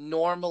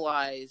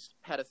normalize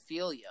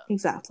pedophilia.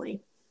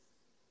 Exactly.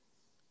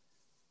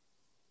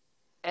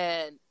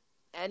 And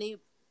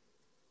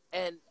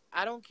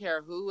I don't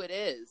care who it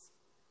is.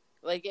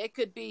 Like, it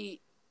could be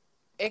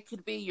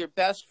your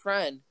best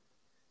friend.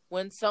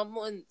 When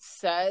someone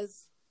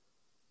says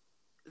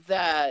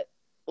that,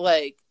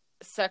 like,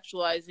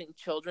 sexualizing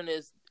children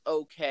is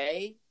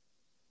okay,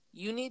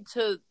 you need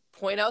to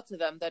point out to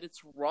them that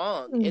it's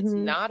wrong. Mm-hmm. It's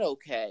not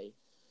okay.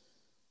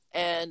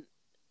 And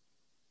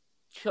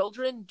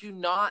children do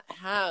not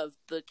have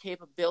the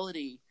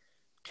capability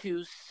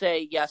to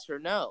say yes or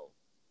no.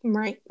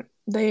 Right.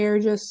 They're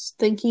just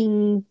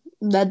thinking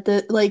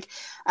that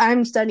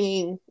I'm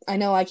studying, I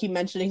know I keep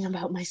mentioning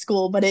about my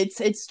school, but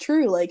it's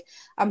true. Like,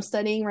 I'm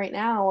studying right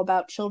now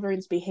about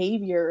children's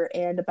behavior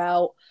and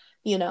about,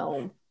 you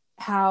know,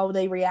 how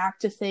they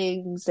react to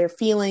things, their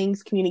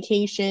feelings,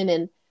 communication,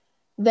 and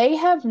they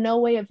have no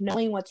way of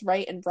knowing what's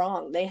right and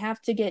wrong. They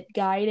have to get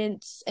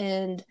guidance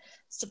and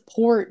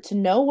support to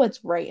know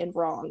what's right and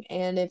wrong.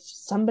 And if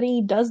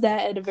somebody does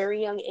that at a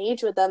very young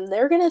age with them,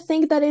 they're going to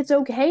think that it's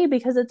okay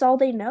because it's all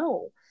they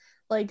know.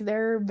 Like,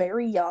 they're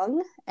very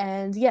young.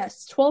 And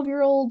yes,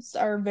 12-year-olds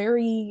are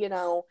very,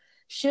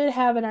 should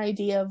have an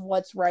idea of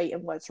what's right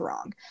and what's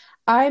wrong.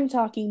 I'm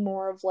talking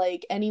more of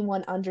like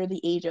anyone under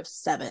the age of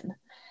 7.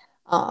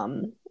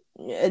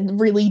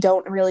 Really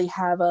don't really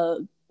have a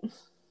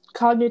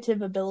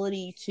cognitive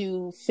ability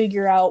to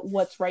figure out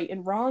what's right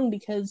and wrong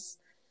because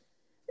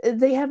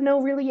they have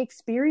no really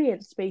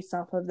experience based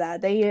off of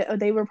that.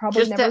 They were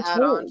probably just never to add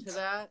told. On to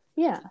that,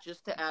 yeah.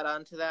 Just to add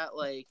on to that,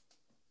 like,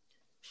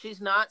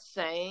 she's not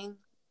saying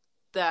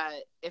that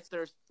if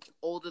they're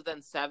older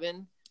than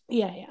 7,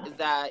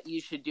 that you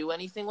should do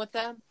anything with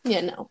them.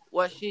 Yeah, no.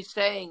 What she's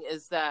saying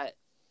is that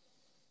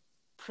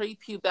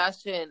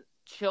prepubescent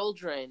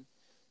children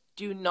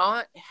do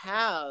not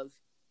have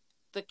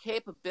the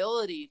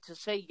capability to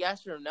say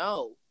yes or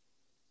no.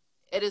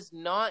 It is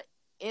not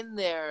in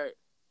their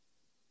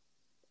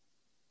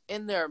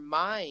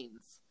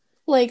minds.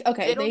 Like,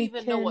 okay, they don't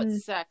even know what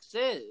sex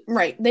is.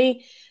 Right.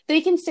 They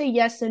can say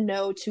yes and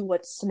no to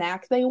what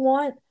snack they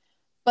want,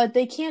 but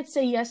they can't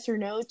say yes or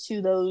no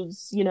to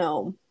those,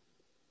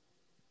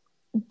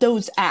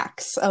 those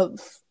acts of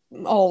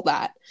all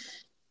that.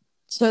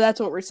 So that's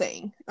what we're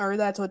saying, or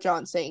that's what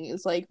John's saying,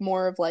 is like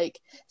more of like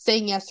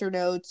saying yes or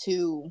no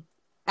to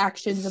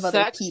actions of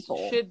other people.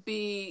 Sex should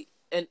be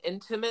an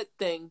intimate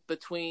thing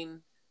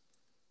between,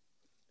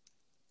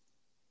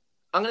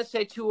 I'm going to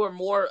say 2 or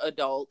more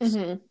adults,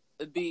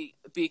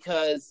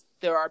 because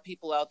there are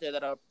people out there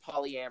that are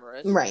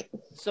polyamorous. Right.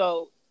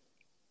 So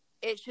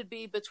it should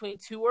be between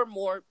 2 or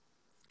more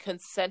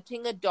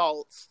consenting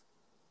adults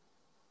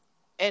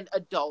and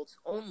adults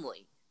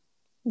only.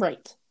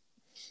 Right.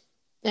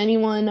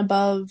 Anyone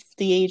above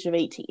the age of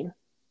 18,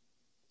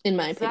 in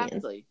my opinion.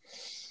 Exactly.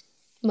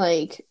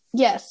 Like,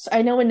 yes,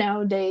 I know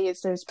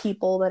nowadays there's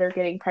people that are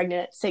getting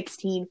pregnant at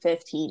 16,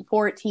 15,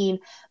 14.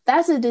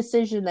 That's a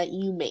decision that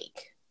you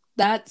make.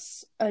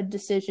 That's a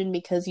decision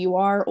because you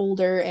are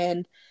older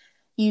and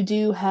you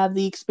do have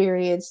the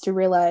experience to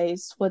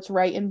realize what's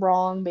right and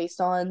wrong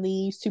based on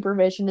the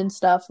supervision and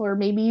stuff, or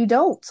maybe you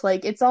don't.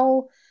 Like, it's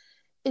all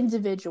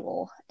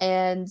individual.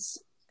 And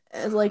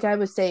like I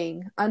was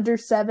saying, under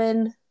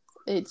 7,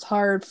 it's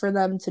hard for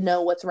them to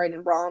know what's right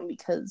and wrong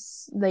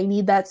because they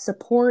need that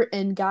support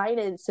and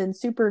guidance and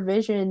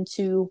supervision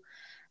to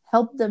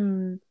help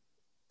them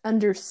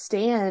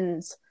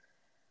understand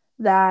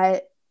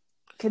that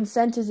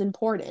consent is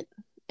important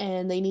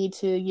and they need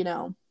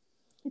to,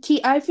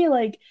 I feel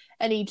like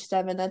at age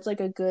 7, that's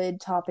like a good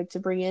topic to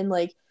bring in.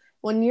 Like,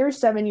 when you're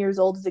 7 years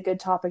old, it's a good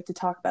topic to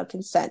talk about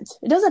consent.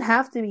 It doesn't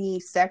have to be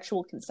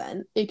sexual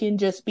consent. It can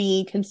just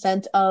be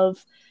consent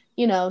of,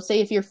 say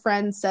if your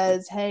friend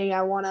says, hey,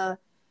 I want to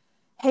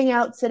hang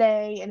out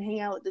today and hang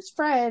out with this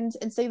friend,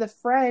 and say the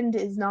friend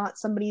is not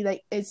somebody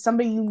that is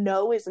somebody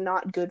is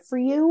not good for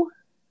you,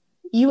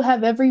 you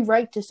have every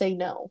right to say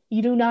no.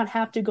 You do not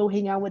have to go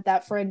hang out with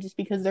that friend just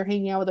because they're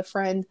hanging out with a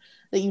friend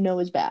that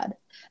is bad.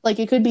 Like,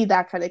 it could be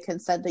that kind of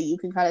consent that you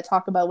can kind of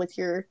talk about with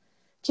your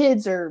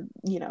kids or,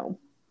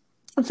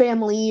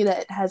 family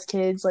that has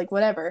kids, like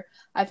whatever,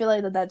 I feel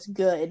like that's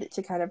good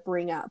to kind of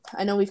bring up.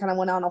 I know we kind of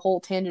went on a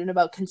whole tangent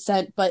about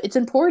consent, but it's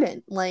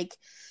important. Like,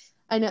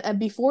 I know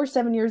before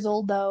 7 years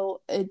old,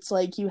 though, it's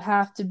like you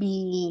have to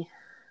be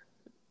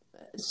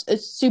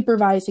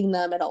supervising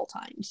them at all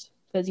times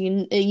because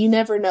you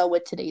never know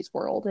with today's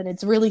world, and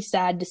it's really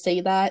sad to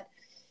say that.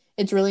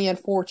 It's really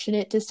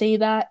unfortunate to say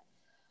that,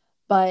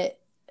 but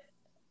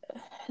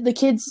the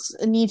kids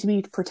need to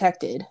be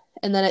protected.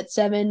 And then at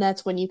 7,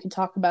 that's when you can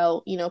talk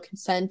about,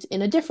 consent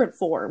in a different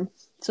form.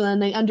 So then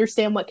they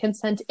understand what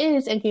consent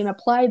is and can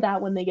apply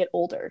that when they get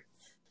older.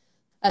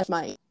 That's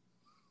my...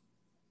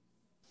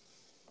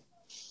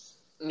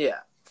 Yeah.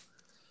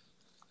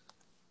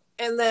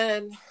 And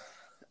then,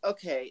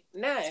 okay,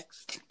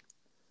 next,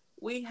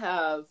 we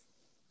have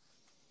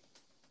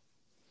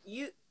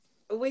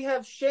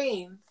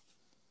Shane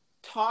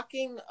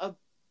talking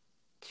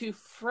to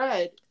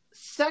Fred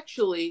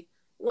sexually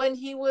when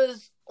he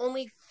was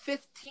only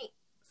 15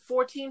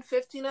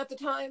 at the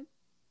time.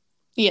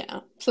 Yeah,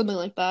 something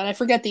like that. I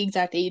forget the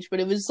exact age, but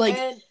it was like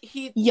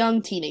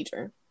young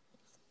teenager.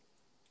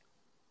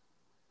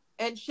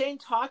 And Shane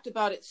talked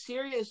about it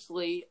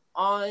seriously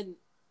on,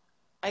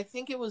 I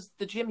think it was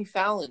the Jimmy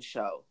Fallon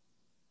show.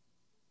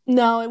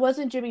 No, it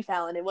wasn't Jimmy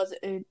Fallon. It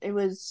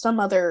was some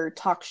other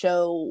talk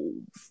show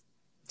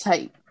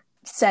type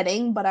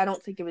setting, but I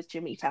don't think it was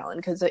Jimmy Fallon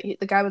because the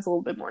guy was a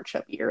little bit more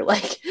chubbier.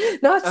 Like,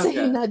 not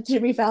saying that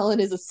Jimmy Fallon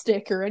is a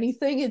stick or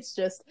anything. It's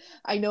just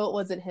I know it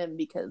wasn't him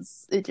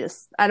because it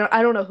just I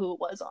don't know who it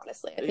was,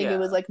 honestly. I think it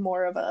was like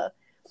more of a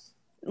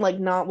like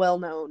not well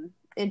known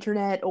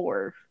internet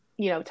or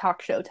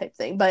talk show type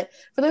thing. But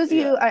for those of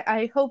you,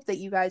 I hope that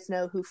you guys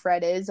know who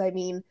Fred is. I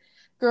mean,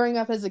 growing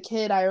up as a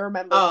kid, I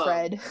remember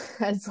Fred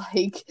as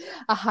like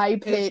a high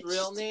pitched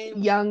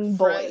young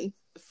boy.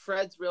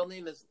 Fred's real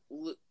name is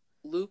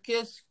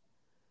Lucas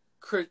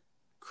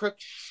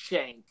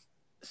Cruikshank,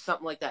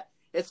 something like that.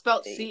 It's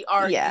spelled Cruikshank.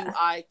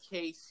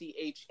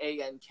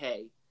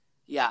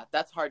 Yeah,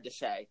 that's hard to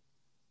say.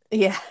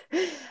 Yeah.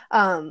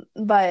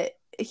 But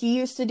he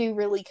used to do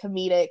really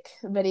comedic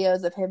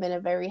videos of him in a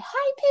very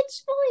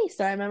high-pitched voice.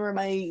 I remember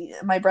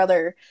my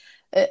brother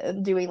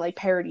doing like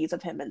parodies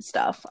of him and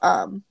stuff.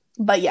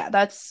 But yeah,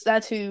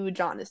 that's who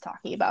John is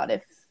talking about.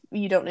 If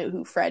you don't know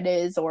who Fred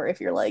is, or if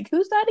you're like,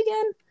 who's that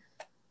again?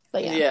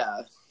 But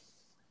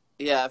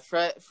yeah.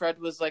 Fred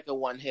was like a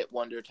one-hit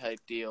wonder type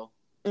deal.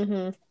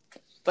 Mm-hmm.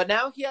 But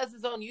now he has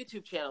his own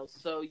YouTube channel,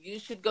 so you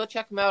should go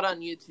check him out on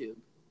YouTube.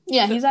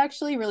 Yeah, he's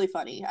actually really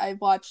funny. I've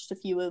watched a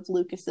few of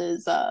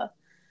Lucas's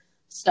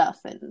stuff,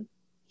 and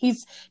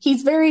he's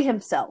very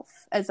himself,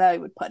 as I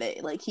would put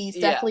it. Like, he's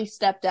definitely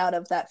stepped out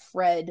of that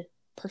Fred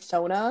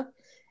persona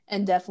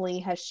and definitely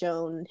has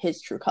shown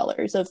his true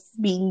colors of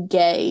being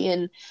gay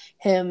and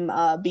him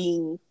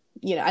being,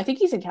 I think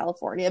he's in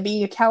California,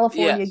 being a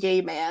California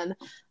gay man,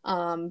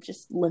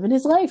 just living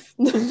his life,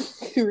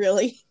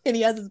 really. And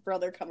he has his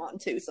brother come on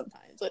too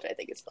sometimes, which I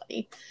think is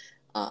funny.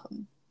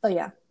 But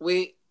yeah.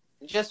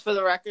 Just for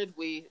the record,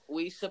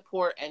 we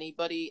support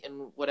anybody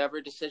in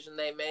whatever decision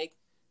they make.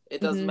 It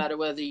doesn't matter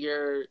whether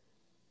you're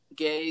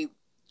gay,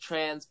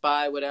 trans,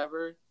 bi,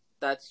 whatever.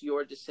 That's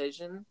your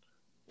decision.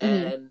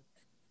 And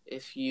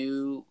if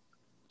you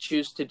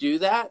choose to do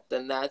that,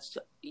 then that's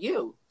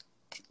you.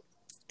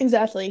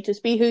 Exactly.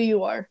 Just be who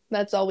you are.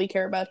 That's all we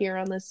care about here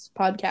on this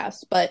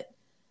podcast. But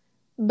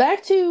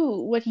back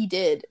to what he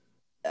did.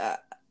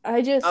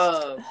 I just...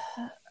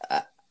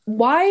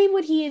 why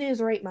would he in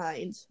his right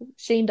mind,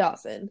 Shane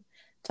Dawson,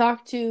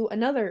 talk to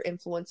another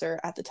influencer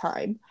at the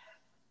time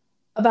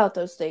about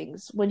those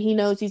things when he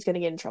knows he's going to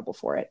get in trouble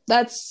for it?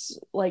 That's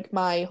like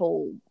my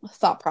whole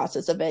thought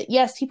process of it.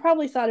 Yes, he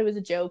probably thought it was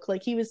a joke.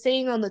 Like, he was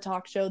saying on the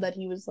talk show that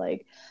he was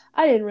like,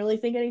 I didn't really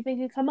think anything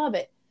could come of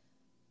it.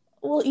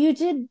 Well, you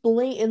did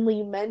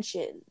blatantly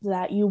mention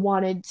that you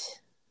wanted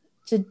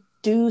to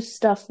do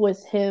stuff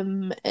with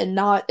him and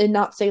not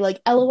say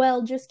like,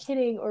 LOL, just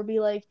kidding, or be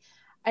like,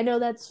 I know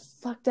that's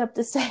fucked up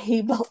to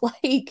say, but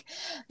like,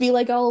 be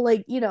like, oh,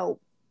 like,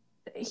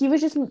 he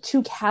was just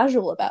too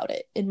casual about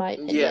it, in my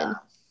opinion. Yeah.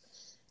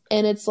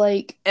 And it's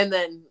like... And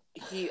then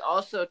he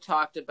also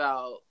talked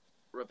about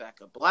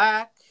Rebecca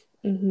Black,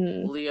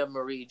 Leah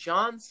Marie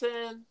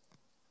Johnson.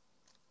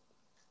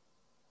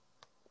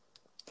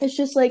 It's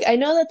just like, I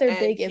know that they're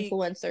big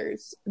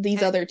influencers,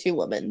 these other two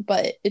women,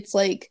 but it's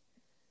like,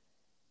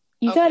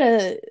 you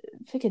gotta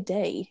pick a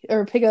day,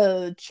 or pick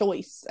a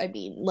choice. I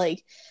mean,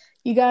 like,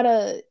 you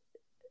gotta...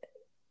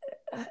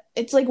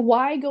 It's like,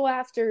 why go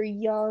after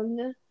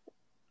young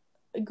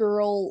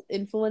girl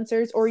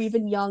influencers or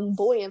even young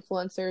boy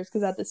influencers?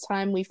 Because at this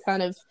time we've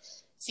kind of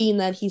seen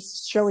that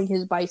he's showing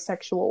his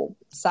bisexual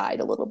side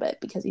a little bit,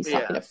 because he's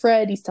talking to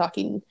Fred, he's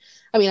talking...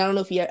 I mean, I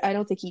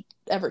don't think he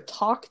ever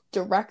talked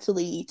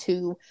directly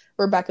to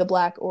Rebecca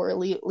Black or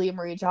Leah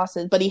Marie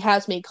Johnson, but he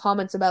has made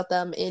comments about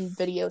them in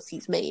videos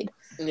he's made.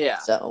 Yeah.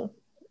 So,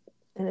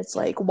 and it's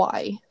like,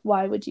 why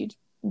would you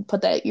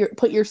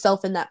put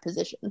yourself in that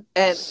position?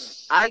 And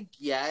I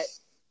get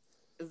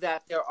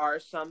that there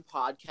are some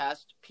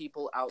podcast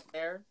people out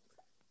there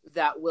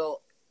that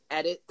will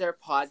edit their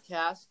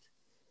podcast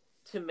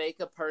to make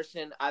a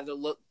person either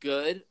look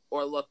good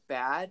or look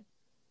bad.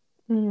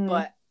 Mm-hmm.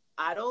 But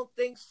I don't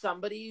think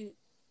somebody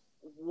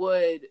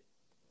would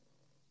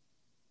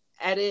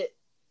edit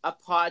a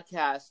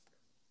podcast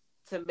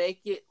to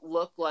make it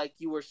look like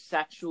you were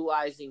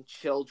sexualizing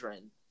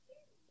children.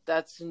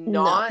 That's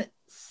not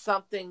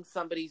something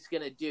somebody's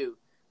going to do.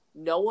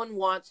 No one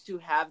wants to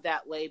have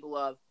that label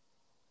of,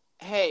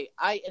 hey,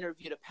 I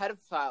interviewed a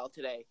pedophile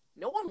today.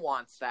 No one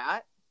wants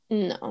that.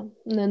 No.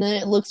 And then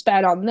it looks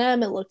bad on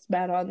them. It looks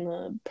bad on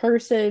the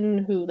person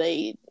who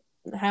they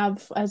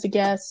have as a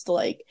guest.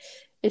 Like,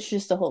 it's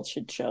just a whole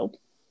shit show.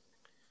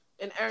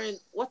 And Aaron,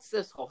 what's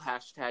this whole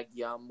hashtag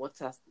yum? What's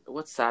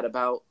that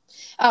about?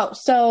 Oh,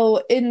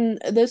 so in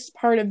this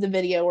part of the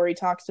video where he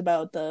talks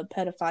about the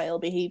pedophile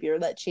behavior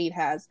that Shane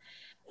has,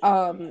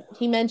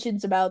 he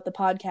mentions about the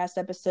podcast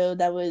episode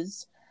that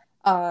was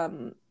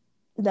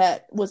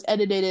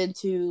edited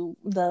into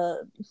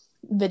the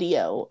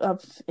video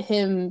of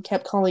him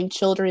kept calling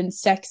children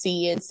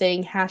sexy and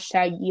saying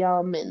hashtag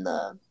yum in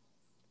the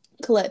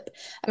clip.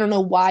 I don't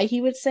know why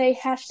he would say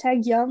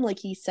hashtag yum, like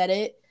he said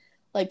it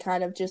like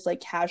kind of just like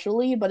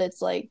casually, but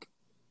it's like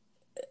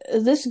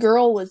this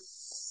girl was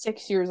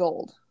 6 years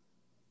old.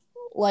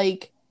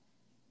 Like,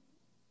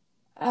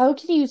 how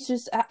can you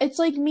just, it's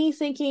like me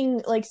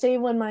thinking, like, say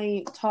when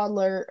my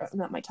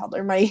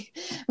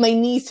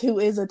niece, who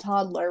is a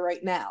toddler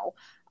right now,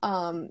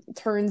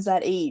 turns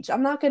that age,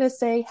 I'm not gonna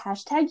say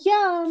hashtag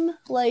yum,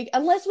 like,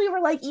 unless we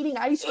were like eating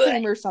ice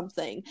cream or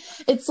something.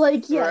 It's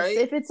like, yes, right?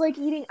 If it's like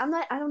eating,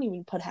 I don't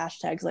even put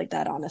hashtags like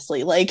that,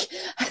 honestly. Like,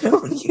 I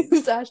don't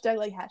use hashtag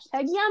like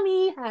hashtag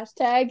yummy,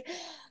 hashtag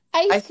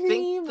ice cream.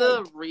 I think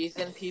the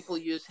reason people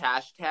use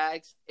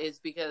hashtags is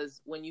because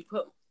when you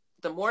put,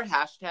 the more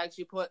hashtags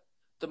you put,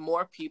 the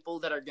more people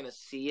that are gonna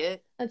see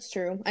it. That's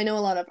true. I know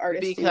a lot of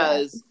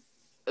artists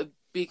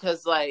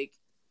because like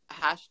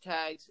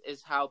hashtags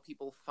is how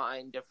people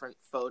find different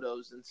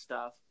photos and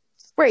stuff.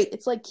 Right.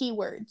 It's like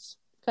keywords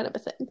kind of a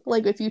thing.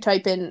 Like if you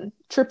type in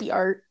trippy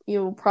art,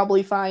 you'll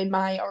probably find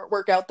my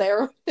artwork out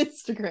there on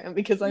Instagram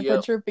because I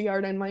put trippy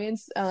art on my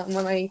on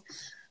my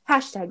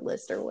hashtag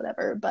list or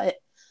whatever. But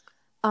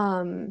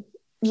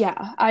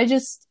yeah, I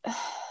just.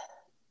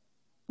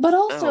 But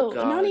also,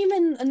 not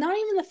even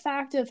the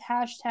fact of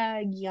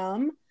hashtag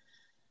yum,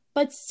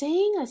 but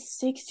saying a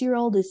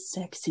 6-year-old is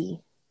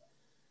sexy.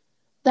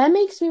 That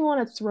makes me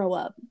want to throw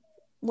up.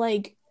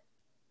 Like,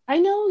 I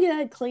know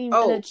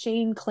that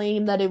Shane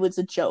claimed that it was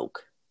a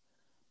joke,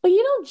 but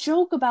you don't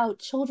joke about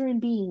children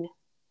being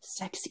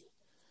sexy.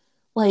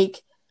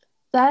 Like,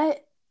 that.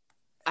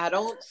 I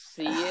don't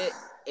see it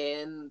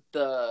in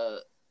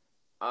the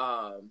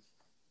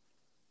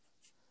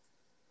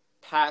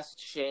past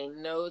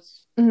Shane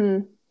notes.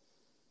 Mm-hmm.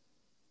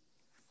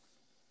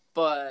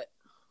 But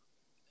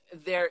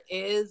there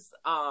is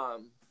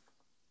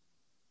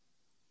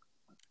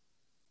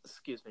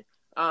excuse me.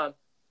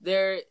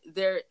 There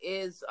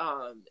is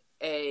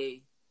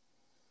a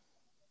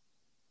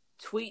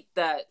tweet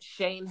that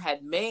Shane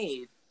had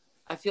made.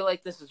 I feel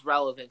like this is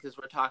relevant because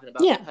we're talking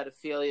about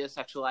pedophilia,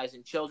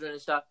 sexualizing children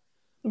and stuff.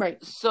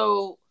 Right.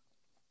 So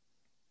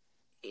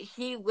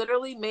he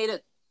literally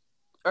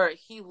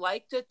he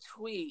liked a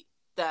tweet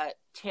that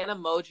Tana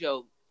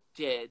Mojo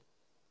did.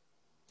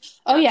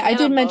 Oh, yeah, I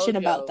did mention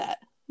about that.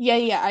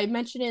 Yeah, I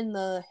mentioned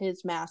in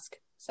his mask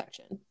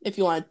section. If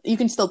you want, you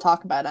can still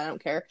talk about it. I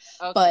don't care.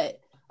 Okay. But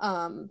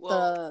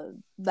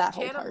that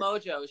whole Tana part.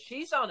 Mojo,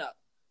 she's on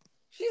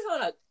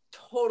a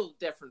total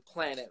different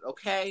planet.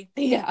 Okay.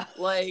 Yeah.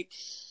 Like,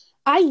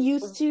 I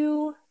used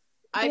to.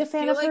 I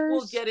feel like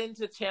we'll get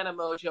into Tana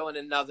Mojo in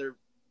another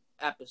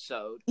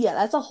episode. Yeah,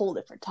 that's a whole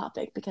different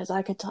topic because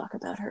I could talk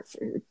about her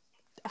for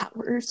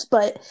hours,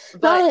 but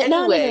not in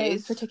a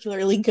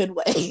particularly good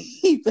way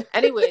either.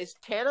 Anyways,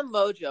 Tana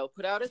Mojo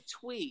put out a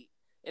tweet,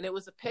 and it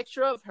was a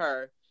picture of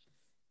her,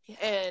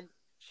 and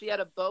she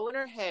had a bow in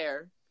her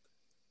hair,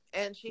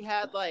 and she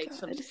had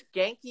some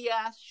skanky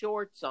ass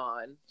shorts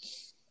on,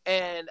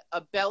 and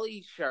a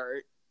belly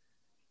shirt,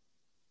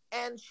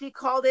 and she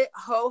called it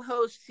Ho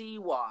Ho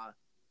Siwa.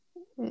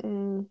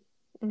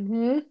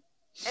 Mm-hmm.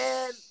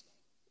 And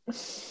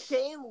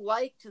Shane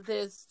liked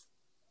this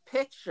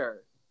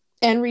picture.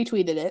 And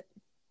retweeted it.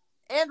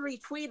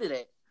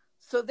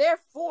 So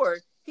therefore,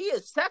 he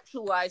is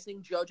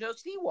sexualizing JoJo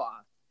Siwa.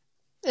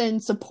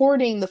 And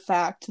supporting the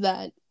fact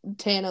that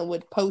Tana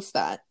would post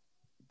that.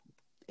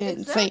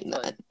 And saying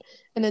that.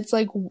 And it's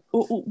like,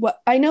 what?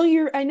 I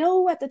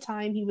know at the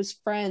time he was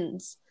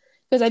friends.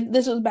 Because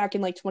this was back in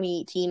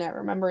 2018, I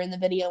remember in the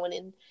video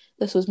when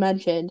this was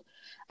mentioned.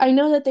 I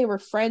know that they were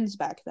friends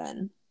back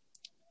then.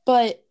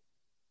 But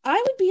I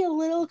would be a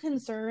little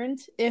concerned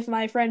if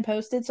my friend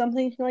posted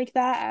something like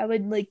that. I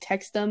would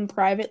text them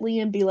privately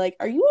and be like,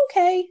 "Are you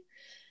okay?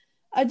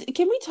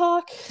 Can we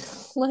talk?"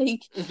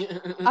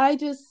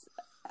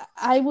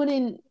 I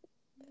wouldn't.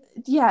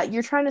 Yeah,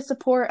 you're trying to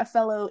support a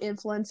fellow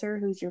influencer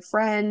who's your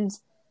friend,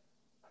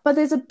 but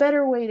there's a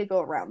better way to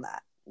go around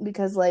that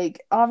because,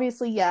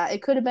 obviously, yeah,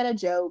 it could have been a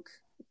joke,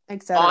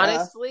 etc.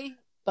 Honestly,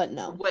 but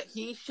no. What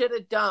he should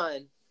have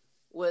done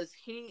was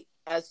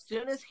as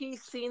soon as he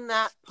seen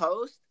that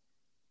post,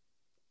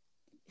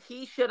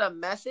 he should have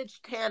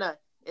messaged Tana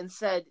and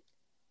said,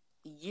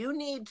 you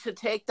need to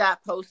take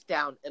that post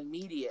down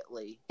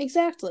immediately.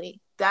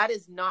 Exactly. That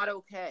is not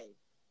okay.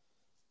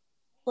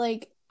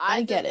 Like,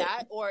 I get it.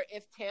 Or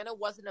if Tana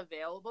wasn't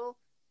available,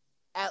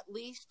 at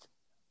least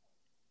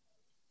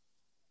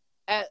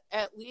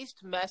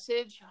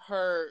message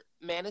her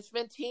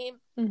management team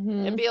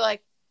and be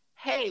like,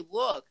 hey,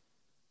 look,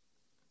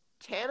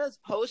 Tana's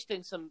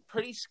posting some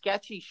pretty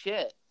sketchy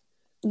shit.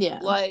 Yeah.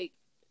 Like,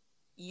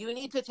 you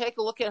need to take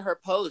a look at her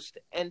post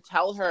and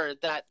tell her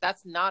that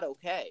that's not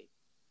okay.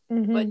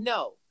 But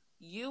no,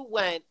 you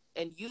went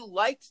and you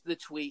liked the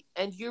tweet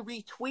and you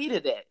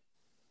retweeted it.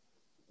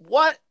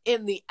 What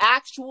in the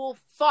actual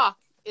fuck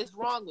is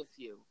wrong with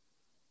you?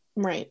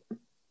 Right.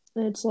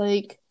 It's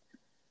like,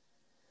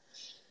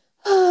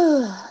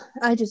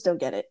 I just don't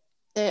get it.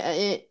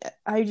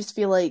 I just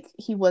feel like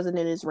he wasn't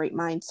in his right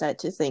mindset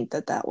to think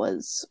that that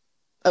was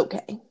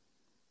okay.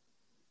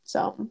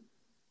 So,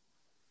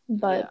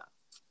 but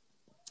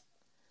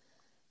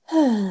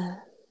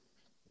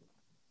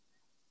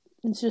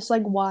it's just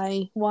like,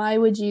 why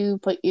would you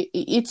put,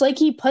 it's like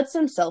he puts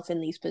himself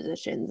in these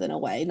positions in a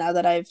way, now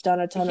that I've done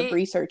a ton of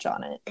research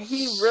on it.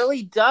 He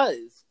really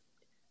does.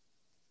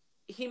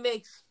 He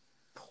makes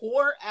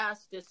poor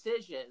ass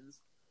decisions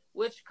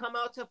which come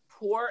out to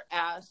poor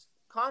ass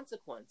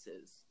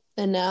consequences.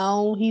 And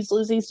now he's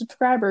losing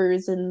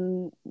subscribers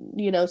and,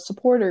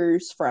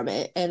 supporters from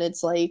it. And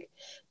it's like,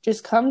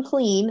 just come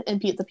clean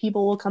and the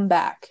people will come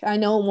back. I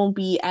know it won't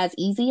be as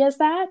easy as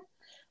that,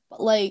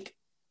 but like,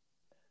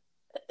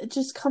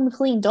 just come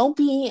clean. Don't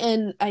be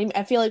in.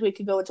 I feel like we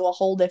could go into a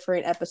whole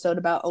different episode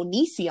about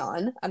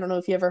Onision. I don't know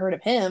if you ever heard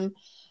of him,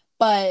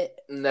 but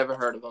never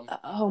heard of him.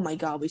 Oh my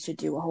god, we should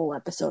do a whole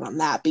episode on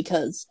that,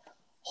 because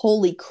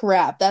holy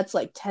crap, that's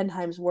like 10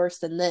 times worse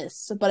than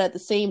this. But at the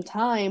same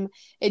time,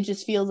 it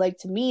just feels like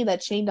to me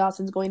that Shane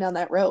Dawson's going down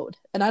that road,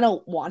 and I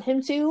don't want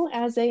him to.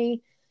 As a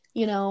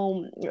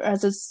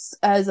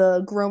as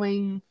a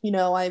growing,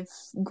 I've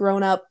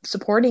grown up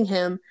supporting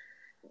him.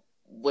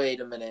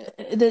 Wait a minute.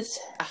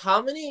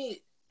 How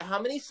many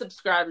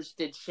subscribers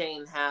did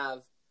Shane have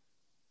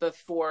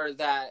before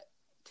that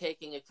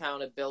taking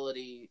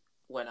accountability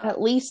went up? At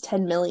least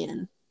 10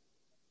 million.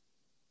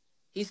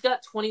 He's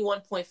got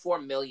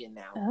 21.4 million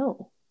now.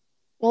 Oh.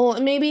 Well,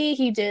 maybe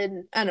he did.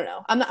 I don't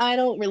know. I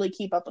don't really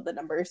keep up with the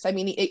numbers. I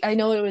mean, I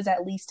know it was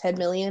at least 10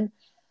 million.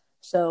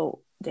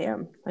 So,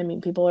 damn. I mean,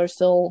 people are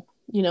still,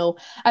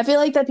 I feel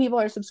like that people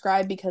are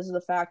subscribed because of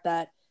the fact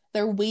that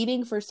they're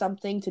waiting for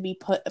something to be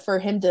for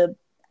him to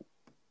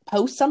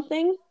post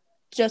something,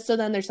 just so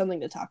then there's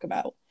something to talk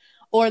about.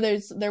 Or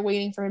they're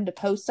waiting for him to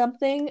post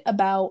something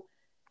about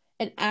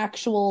an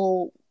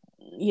actual,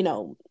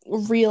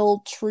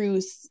 real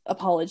truth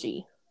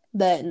apology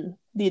than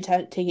the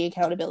taking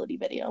accountability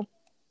video.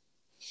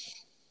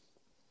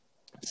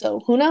 So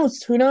who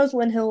knows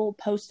when he'll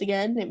post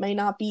again. It may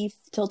not be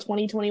till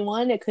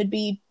 2021. It could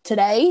be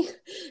today.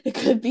 It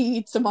could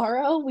be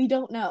tomorrow. We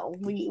don't know.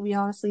 We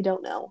honestly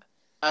don't know.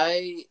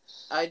 I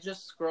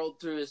just scrolled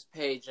through his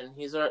page and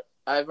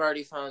I've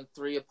already found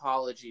 3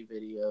 apology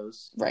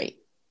videos. Right.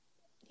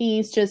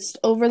 He's just,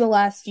 over the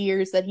last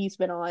years that he's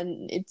been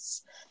on,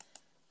 it's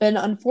been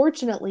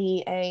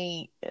unfortunately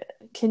a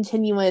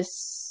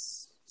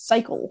continuous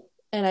cycle.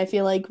 And I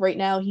feel like right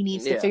now he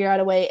needs to figure out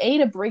a way, A,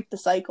 to break the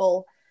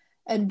cycle,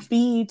 and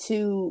B,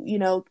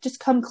 to, just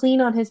come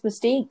clean on his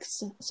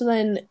mistakes. So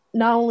then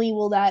not only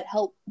will that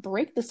help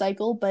break the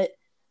cycle, but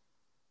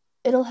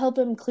it'll help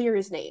him clear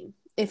his name.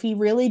 If he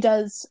really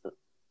does,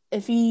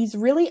 if he's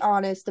really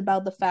honest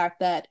about the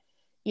fact that,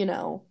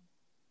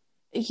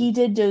 he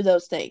did do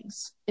those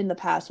things in the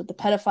past with the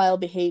pedophile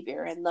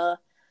behavior and the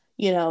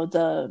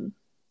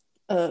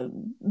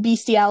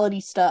bestiality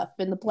stuff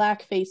and the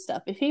blackface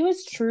stuff. If he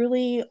was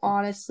truly,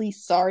 honestly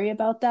sorry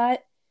about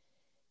that,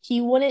 he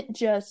wouldn't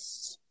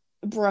just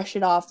brush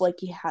it off like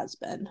he has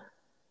been.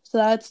 So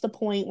that's the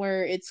point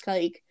where it's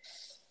like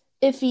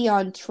iffy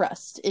on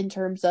trust in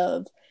terms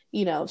of,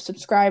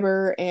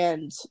 subscriber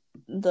and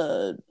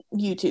the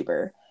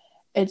YouTuber.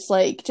 It's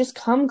like, just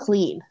come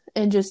clean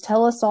and just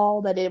tell us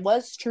all that it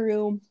was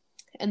true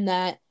and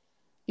that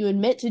you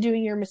admit to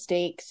doing your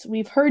mistakes.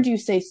 We've heard you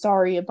say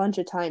sorry a bunch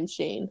of times,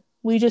 Shane.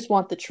 We just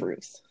want the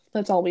truth.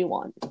 That's all we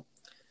want.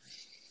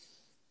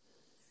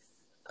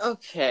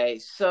 Okay,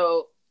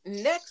 so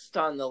next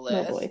on the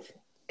list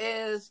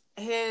is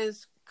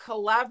his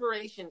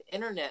collaboration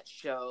internet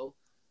show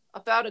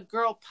about a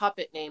girl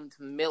puppet named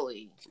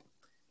Millie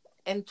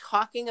and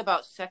talking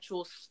about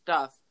sexual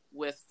stuff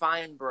with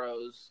Fine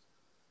Bros.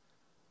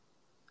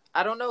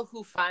 I don't know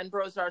who Fine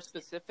Bros are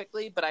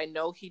specifically, but I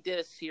know he did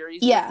a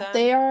series with them.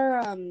 They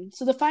are,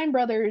 so the Fine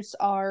Brothers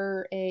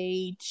are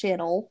a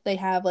channel. They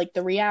have, like,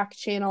 the React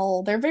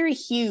channel. They're very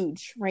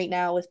huge right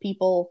now with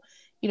people,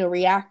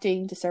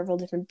 reacting to several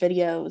different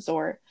videos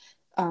or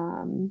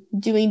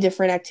doing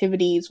different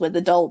activities with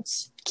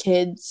adults,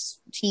 kids,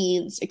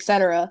 teens,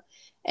 etc.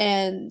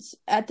 And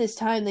at this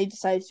time, they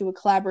decided to do a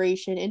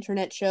collaboration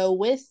internet show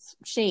with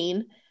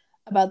Shane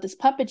about this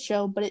puppet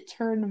show, but it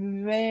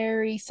turned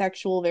very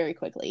sexual very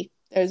quickly.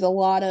 There's a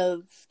lot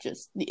of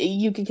just,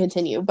 you can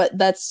continue, but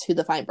that's who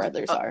the Fine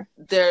Brothers are.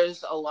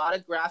 There's a lot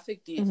of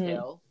graphic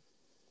detail. Mm-hmm.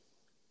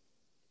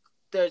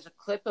 There's a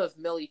clip of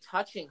Millie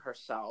touching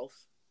herself.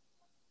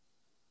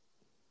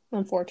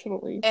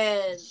 Unfortunately.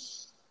 And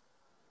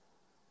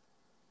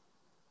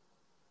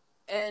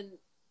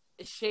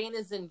Shane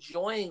is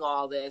enjoying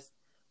all this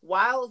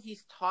while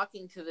he's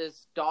talking to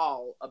this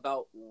doll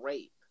about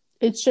rape.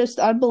 It's just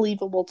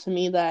unbelievable to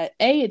me that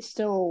A, it's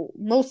still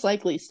most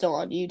likely still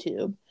on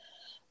YouTube,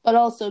 but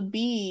also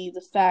B,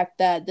 the fact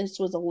that this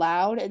was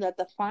allowed and that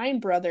the Fine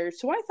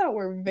Brothers, who I thought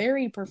were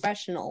very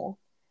professional,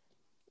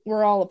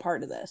 were all a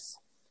part of this.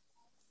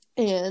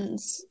 And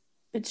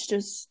it's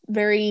just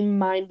very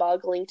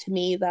mind-boggling to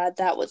me that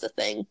that was a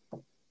thing.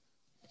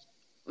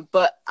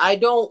 But I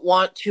don't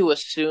want to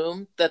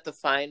assume that the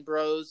Fine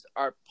Bros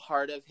are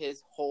part of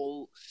his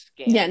whole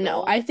scandal. Yeah,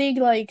 no, I think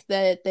like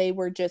that they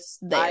were just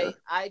there.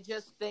 I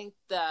just think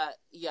that,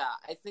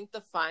 I think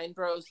the Fine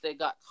Bros, they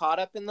got caught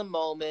up in the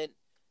moment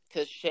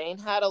because Shane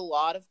had a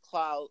lot of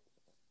clout,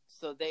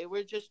 so they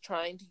were just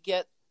trying to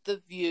get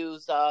the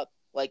views up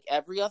like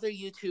every other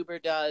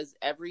YouTuber does,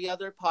 every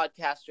other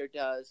podcaster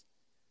does.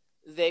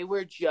 They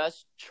were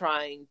just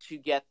trying to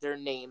get their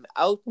name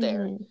out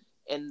there. Mm-hmm.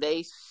 And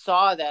they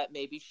saw that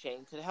maybe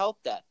Shane could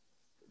help that.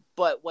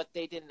 But what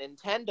they didn't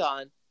intend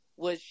on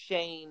was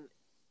Shane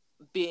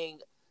being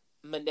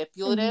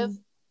manipulative,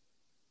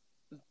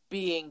 mm-hmm.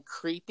 being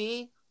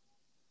creepy,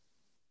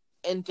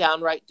 and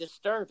downright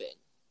disturbing.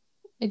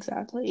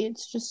 Exactly.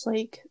 It's just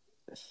like,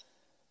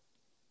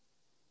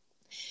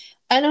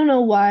 I don't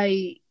know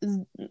why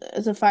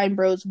the Fine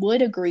Bros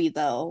would agree,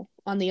 though,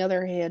 on the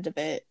other hand of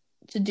it,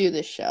 to do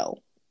this show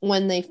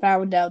when they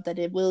found out that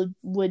it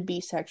would be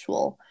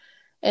sexual.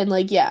 And,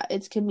 like, yeah,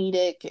 it's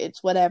comedic,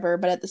 it's whatever,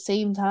 but at the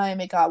same time,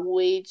 it got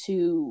way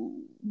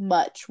too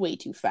much, way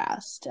too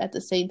fast at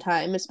the same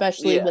time,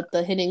 especially with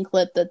the hidden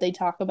clip that they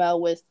talk about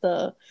with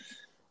the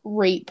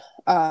rape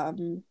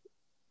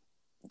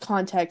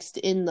context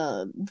in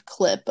the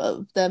clip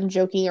of them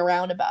joking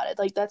around about it.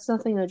 Like, that's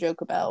nothing to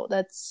joke about.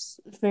 That's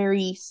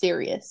very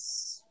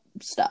serious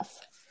stuff.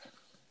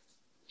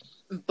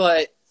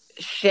 But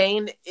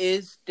Shane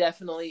is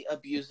definitely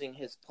abusing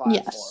his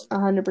platform. Yes,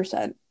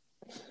 100%.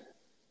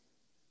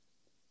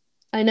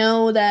 I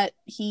know that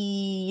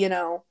he,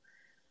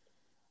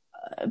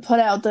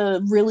 put out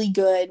the really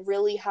good,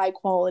 really high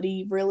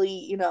quality,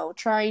 really,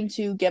 trying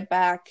to get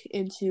back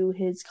into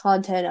his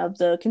content of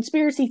the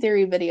conspiracy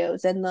theory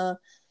videos and the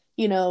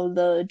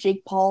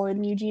Jake Paul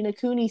and Eugenia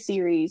Cooney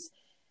series.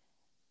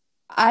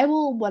 I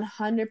will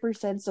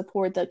 100%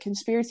 support the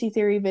conspiracy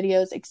theory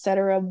videos,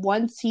 etc.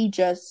 once he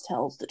just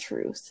tells the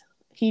truth.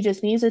 He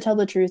just needs to tell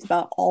the truth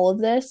about all of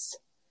this.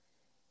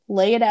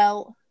 Lay it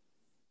out.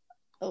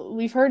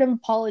 We've heard him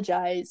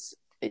apologize.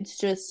 It's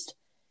just,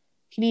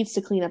 he needs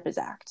to clean up his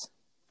act.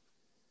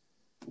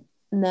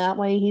 And that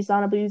way he's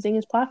not abusing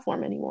his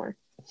platform anymore.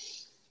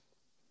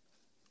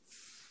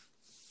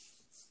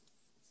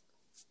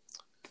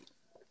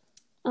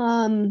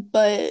 But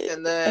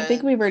I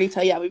think we've already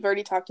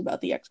talked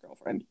about the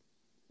ex-girlfriend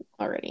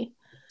already.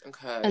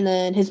 Okay. And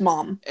then his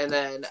mom. And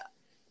then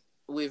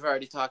we've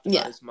already talked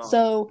about his mom.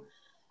 So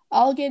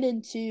I'll get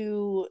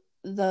into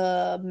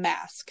the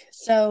mask.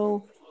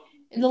 So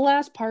in the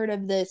last part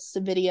of this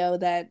video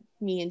that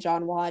me and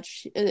John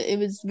watched, it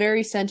was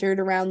very centered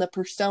around the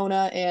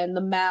persona and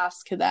the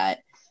mask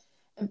that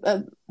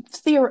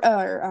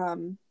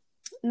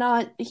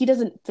he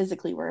doesn't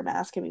physically wear a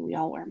mask. I mean, we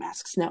all wear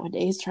masks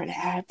nowadays, trying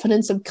to put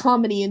in some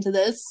comedy into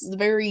this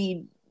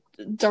very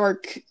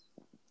dark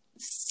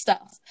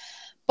stuff.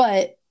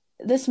 But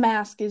this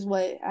mask is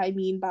what I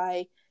mean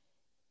by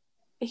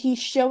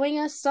he's showing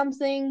us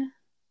something.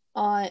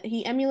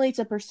 He emulates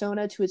a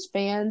persona to his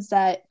fans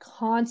that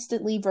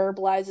constantly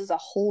verbalizes a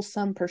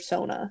wholesome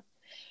persona,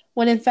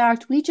 when in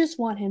fact we just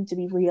want him to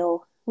be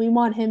real. We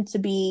want him to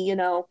be,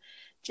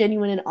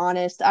 genuine and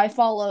honest.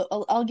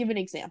 I'll give an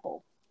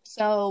example.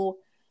 So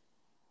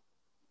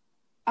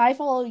I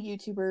follow a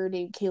YouTuber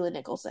named Kayla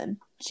Nicholson.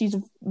 She's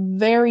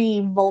very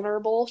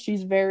vulnerable.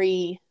 She's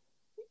very,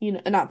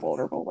 not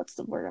vulnerable. What's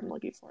the word I'm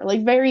looking for?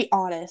 Like, very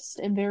honest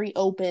and very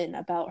open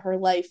about her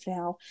life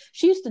now.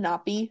 She used to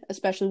not be,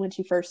 especially when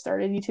she first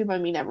started YouTube. I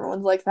mean,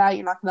 everyone's like that.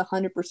 You're not going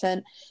to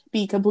 100%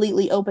 be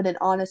completely open and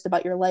honest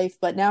about your life.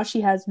 But now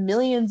she has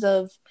millions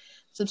of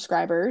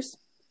subscribers.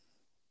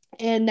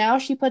 And now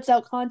she puts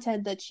out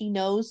content that she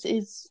knows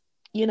is,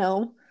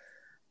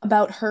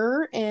 about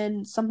her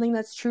and something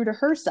that's true to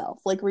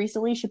herself. Like,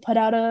 recently she put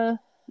out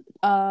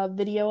a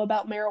video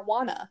about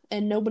marijuana,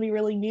 and nobody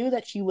really knew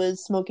that she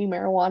was smoking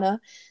marijuana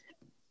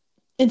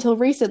until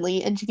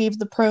recently, and she gave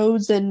the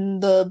pros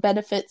and the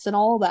benefits and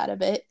all that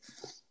of it,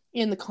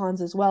 and the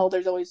cons as well.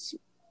 There's always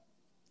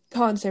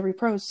cons to every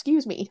pro,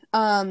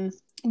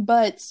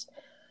 but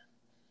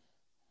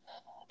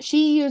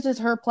she uses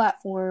her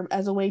platform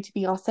as a way to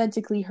be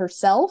authentically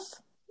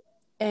herself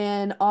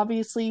And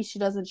obviously, she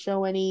doesn't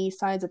show any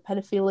signs of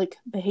pedophilic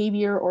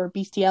behavior or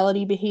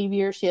bestiality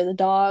behavior. She has a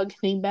dog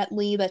named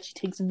Bentley that she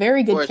takes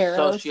very good care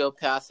of. Or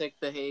sociopathic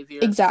behavior.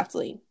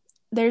 Exactly.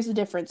 There's a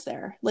difference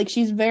there. Like,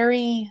 she's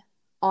very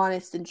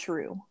honest and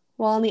true.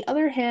 While on the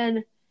other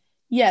hand,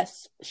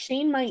 yes,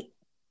 Shane might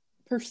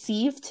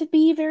perceive to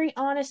be very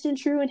honest and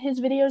true in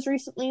his videos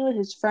recently with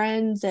his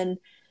friends and,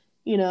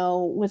 you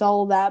know, with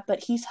all of that,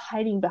 but he's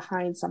hiding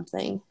behind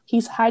something.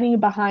 He's hiding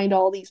behind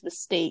all these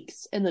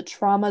mistakes and the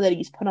trauma that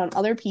he's put on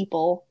other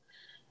people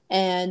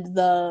and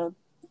the,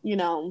 you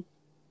know,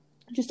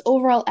 just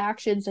overall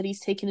actions that he's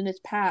taken in his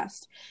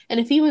past. And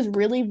if he was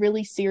really,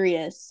 really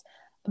serious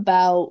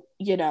about,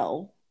 you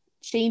know,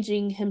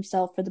 changing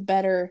himself for the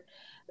better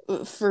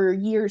for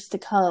years to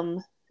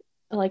come,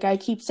 like I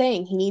keep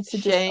saying, he needs to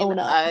just own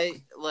up.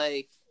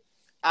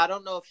 I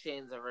don't know if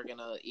Shane's ever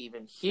gonna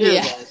even hear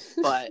this,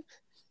 but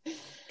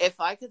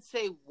if I could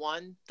say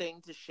one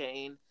thing to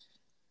Shane,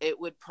 it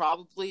would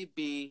probably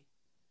be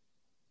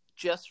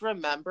just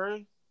remember,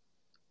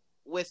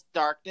 with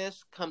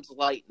darkness comes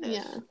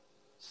lightness. Yeah.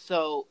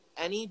 So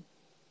any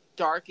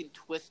dark and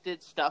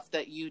twisted stuff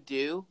that you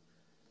do,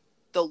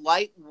 the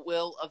light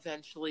will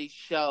eventually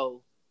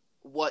show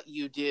what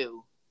you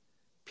do.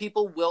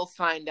 People will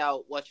find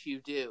out what you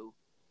do.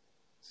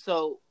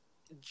 So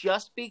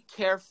just be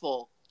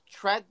careful,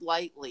 tread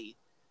lightly,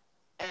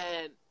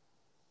 and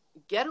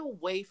get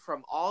away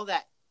from all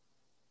that.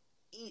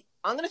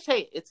 I'm going to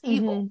say it's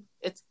evil. Mm-hmm.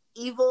 It's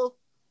evil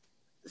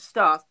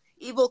stuff,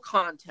 evil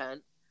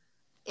content.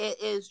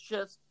 It is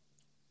just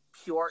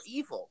pure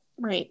evil.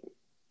 Right.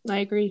 I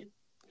agree.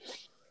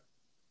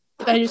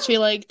 I just feel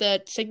like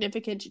that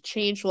significant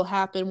change will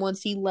happen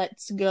once he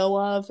lets go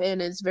of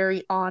and is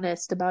very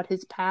honest about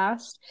his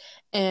past.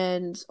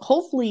 And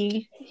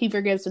hopefully he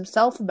forgives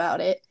himself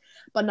about it.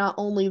 But not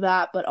only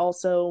that, but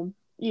also,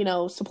 you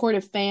know,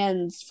 supportive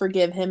fans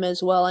forgive him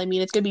as well. I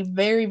mean, it's going to be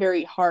very,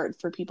 very hard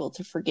for people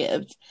to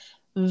forgive.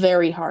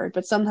 Very hard.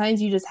 But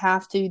sometimes you just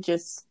have to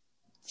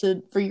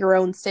for your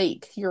own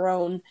sake, your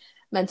own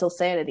mental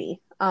sanity.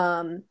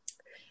 Well,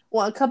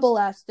 a couple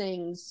last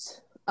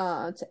things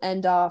to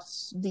end off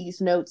these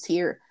notes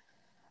here.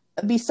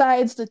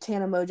 Besides the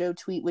Tana Mongeau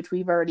tweet, which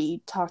we've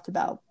already talked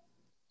about,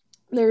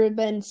 there have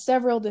been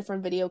several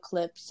different video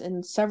clips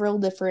and several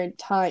different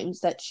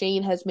times that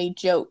Shane has made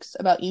jokes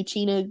about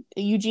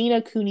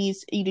Eugenia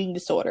Cooney's eating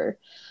disorder.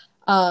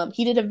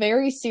 He did a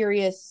very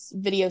serious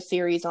video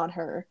series on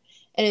her,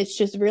 and it's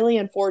just really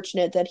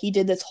unfortunate that he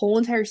did this whole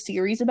entire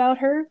series about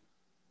her.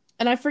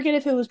 And I forget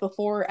if it was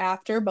before or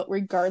after, but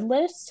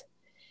regardless,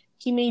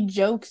 he made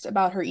jokes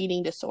about her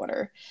eating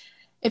disorder.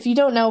 If you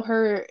don't know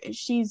her,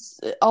 she's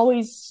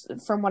always,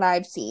 from what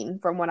I've seen,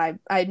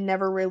 I'd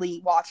never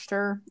really watched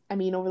her. I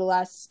mean, over the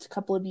last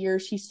couple of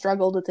years, she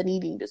struggled with an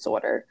eating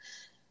disorder.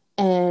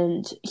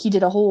 And he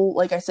did a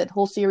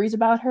whole series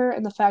about her.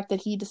 And the fact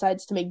that he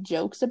decides to make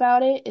jokes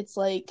about it, it's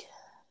like,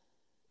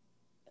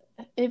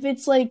 if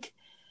it's like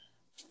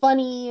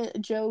funny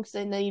jokes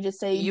and then you just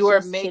say, you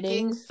are making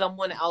kidding,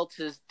 someone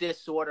else's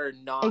disorder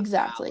not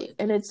exactly valid.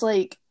 And it's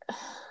like,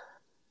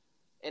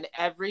 and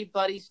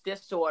everybody's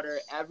disorder,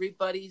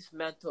 everybody's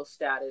mental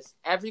status,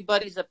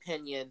 everybody's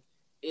opinion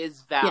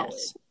is valid.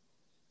 Yes.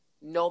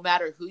 No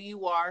matter who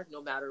you are,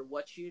 no matter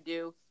what you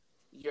do,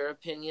 your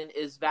opinion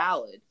is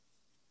valid.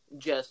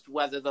 Just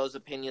whether those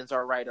opinions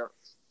are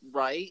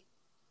right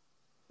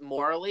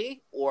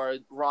morally or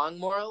wrong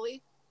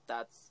morally,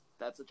 that's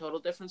a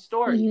total different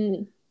story.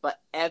 Mm-hmm. But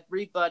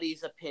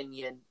everybody's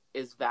opinion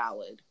is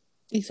valid.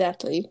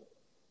 Exactly.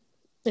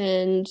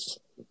 And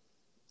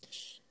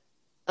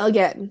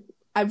again,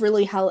 I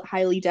really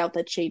highly doubt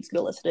that Shane's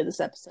going to listen to this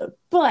episode.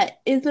 But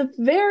it's a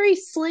very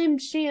slim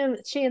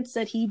chance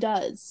that he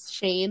does,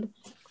 Shane.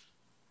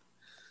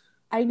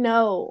 I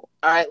know.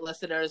 All right,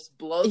 listeners,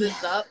 blow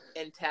this up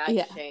and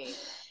tag Shane.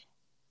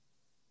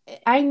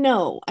 I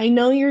know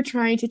you're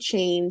trying to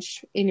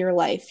change in your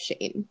life,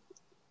 Shane,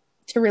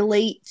 to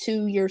relate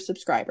to your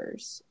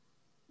subscribers.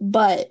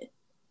 But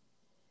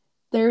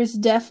there's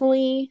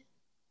definitely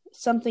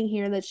something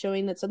here that's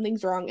showing that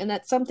something's wrong, and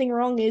that something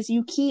wrong is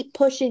you keep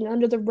pushing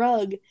under the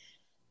rug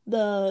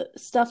the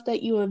stuff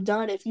that you have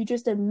done. If you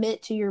just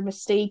admit to your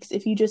mistakes,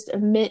 if you just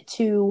admit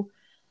to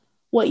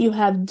what you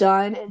have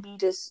done and be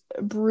just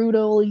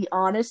brutally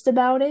honest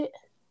about it,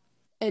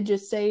 and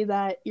just say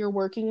that you're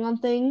working on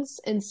things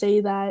and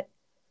say that,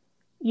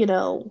 you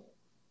know,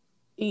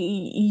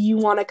 you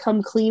want to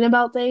come clean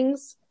about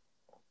things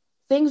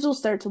will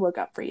start to look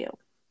up for you.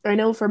 I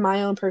know from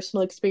my own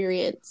personal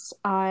experience,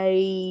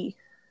 I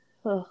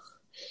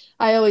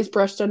always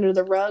brushed under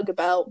the rug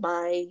about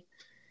my,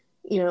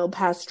 you know,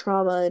 past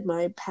trauma and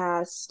my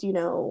past, you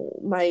know,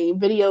 my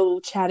video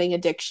chatting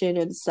addiction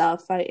and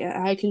stuff.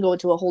 I can go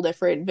into a whole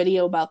different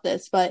video about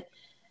this, but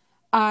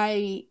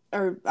podcast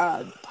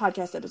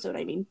episode,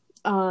 I mean.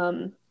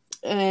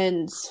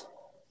 And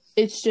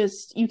it's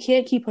just, you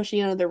can't keep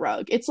pushing under the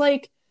rug. It's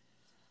like,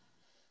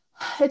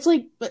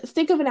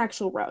 think of an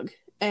actual rug.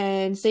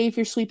 And say if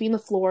you're sweeping the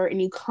floor and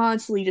you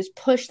constantly just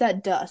push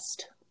that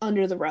dust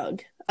under the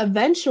rug.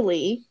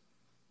 Eventually,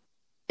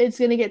 it's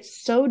going to get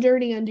so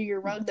dirty under your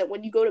rug that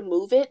when you go to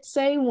move it,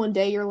 say one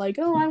day you're like,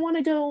 oh, I want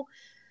to go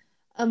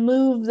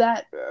move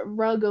that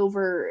rug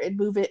over and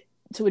move it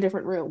to a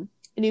different room.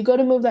 And you go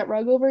to move that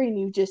rug over and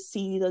you just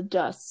see the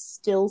dust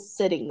still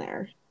sitting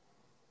there.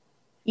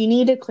 You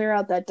need to clear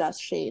out that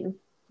dust, Shane.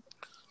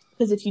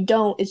 Because if you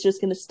don't, it's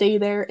just going to stay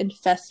there and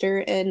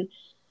fester and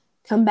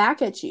come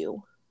back at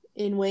you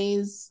in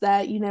ways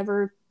that you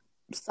never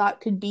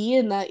thought could be,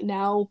 and that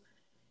now,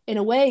 in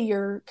a way,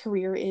 your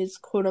career is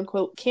quote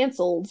unquote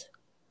canceled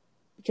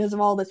because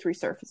of all this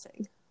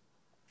resurfacing.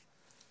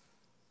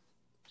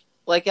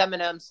 Like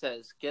Eminem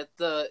says, get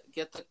the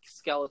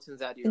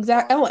skeletons out of your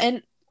exactly. closet. Oh,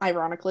 and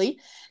ironically,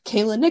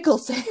 Kayla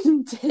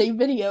Nicholson did a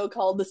video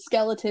called "The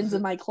Skeletons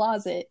in My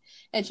Closet,"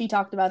 and she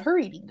talked about her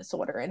eating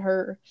disorder and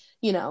her,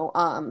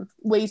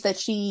 ways that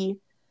she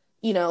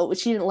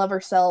didn't love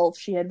herself.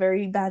 She had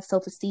very bad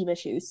self-esteem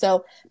issues.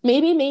 So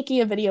maybe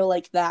making a video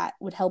like that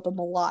would help him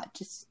a lot.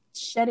 Just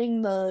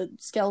shedding the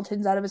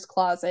skeletons out of his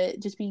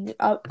closet, just being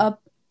upfront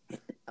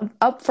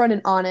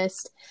and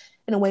honest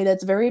in a way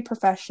that's very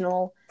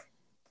professional.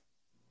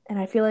 And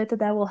I feel like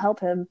that will help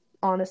him,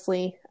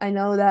 honestly. I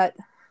know that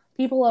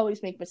people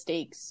always make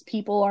mistakes.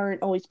 People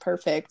aren't always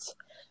perfect.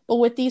 But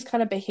with these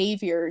kind of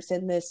behaviors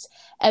and this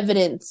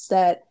evidence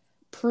that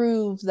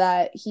prove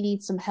that he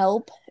needs some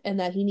help and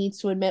that he needs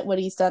to admit what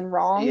he's done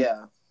wrong,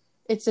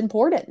 it's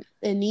important.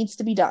 It needs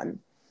to be done.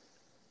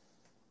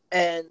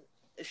 And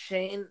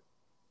Shane,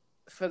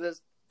 for the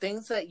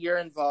things that you're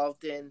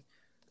involved in,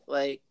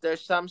 like,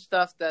 there's some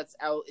stuff that's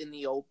out in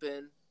the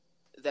open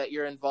that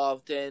you're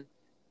involved in.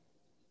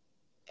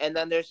 And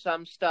then there's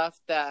some stuff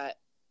that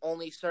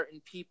only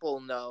certain people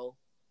know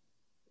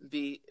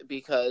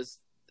because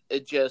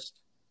it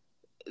just,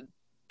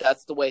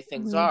 that's the way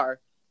things are.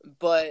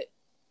 But,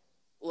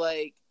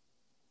 like,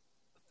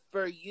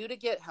 for you to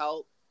get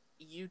help,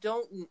 you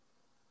don't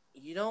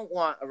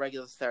want a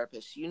regular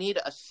therapist. You need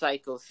a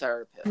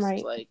psychotherapist.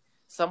 Right. Like,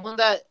 someone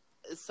that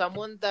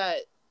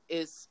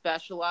is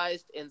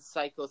specialized in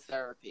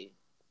psychotherapy.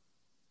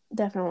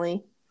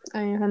 Definitely.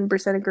 I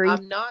 100% agree.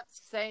 I'm not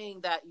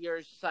saying that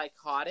you're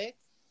psychotic,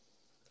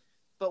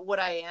 but what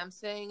I am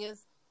saying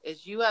is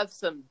you have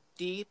some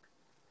deep,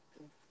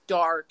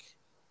 dark,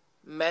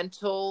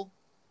 mental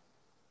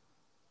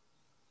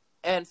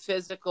and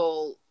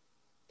physical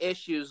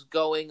issues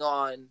going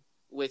on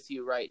with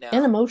you right now.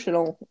 And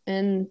emotional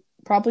and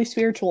probably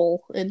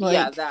spiritual and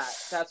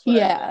that's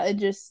what I meant.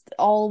 Just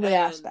all the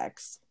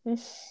aspects.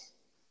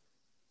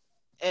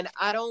 And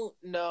I don't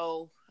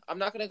know, I'm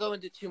not going to go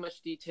into too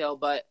much detail,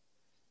 but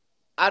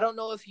I don't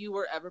know if you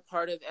were ever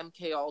part of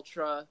MK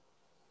Ultra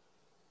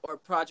or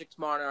Project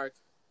Monarch,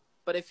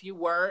 but if you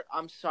were,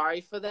 I'm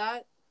sorry for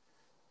that.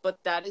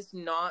 But that is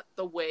not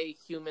the way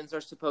humans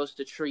are supposed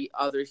to treat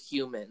other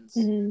humans.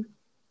 Mm-hmm.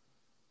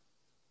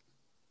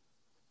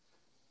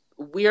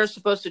 We are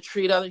supposed to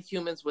treat other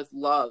humans with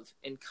love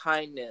and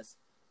kindness,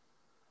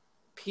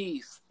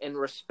 peace and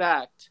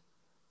respect.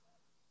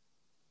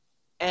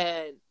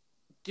 And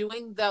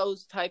doing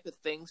those type of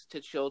things to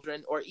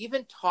children, or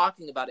even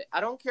talking about it,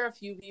 I don't care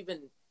if you've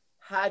even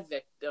had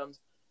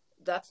victims,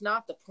 that's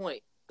not the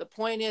point. The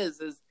point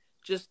is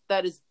just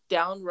that is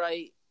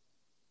downright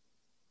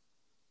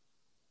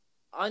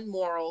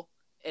unmoral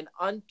and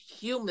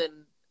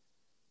unhuman,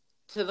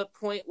 to the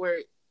point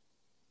where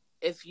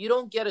if you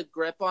don't get a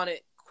grip on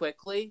it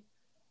quickly,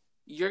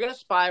 you're going to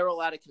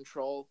spiral out of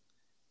control,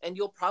 and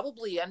you'll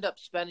probably end up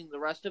spending the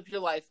rest of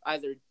your life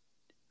either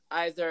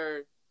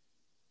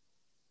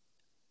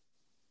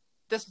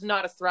this is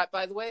not a threat,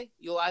 by the way,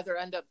 you'll either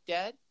end up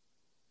dead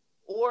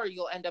or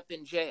you'll end up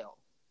in jail,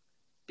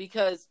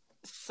 because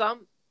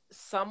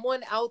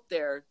someone out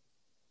there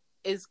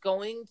is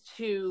going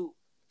to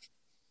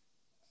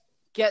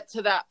get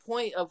to that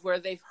point of where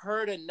they've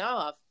heard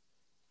enough,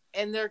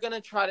 and they're going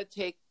to try to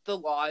take the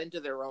law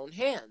into their own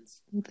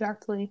hands.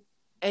 Exactly.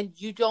 And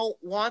you don't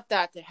want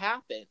that to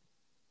happen.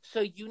 So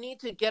you need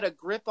to get a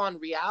grip on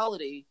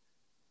reality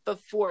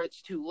before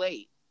it's too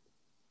late.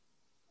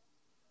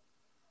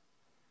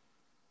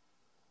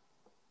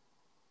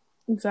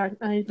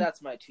 Exactly.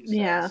 That's my 2 cents.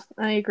 Yeah,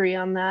 I agree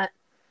on that.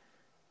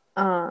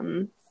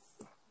 And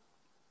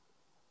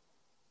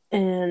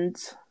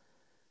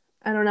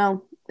I don't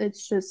know.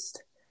 It's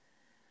just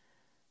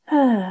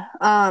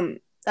I'm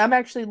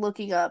actually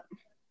looking up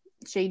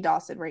Shane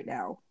Dawson right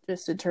now,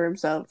 just in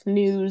terms of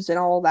news and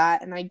all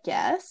that, and I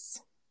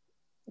guess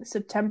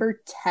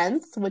September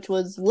 10th, which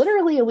was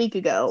literally a week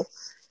ago,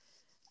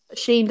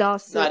 Shane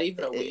Dawson. Not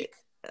even a week.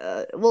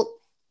 Well,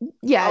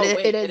 yeah,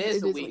 it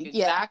is a week.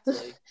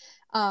 Exactly.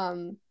 Yeah.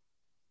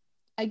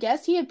 I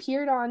guess he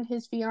appeared on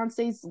his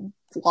fiance's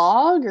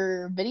vlog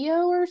or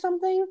video or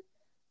something.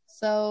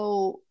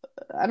 So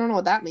I don't know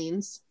what that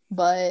means,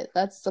 but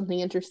that's something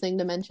interesting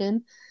to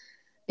mention.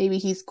 Maybe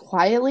he's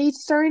quietly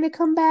starting to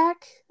come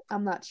back.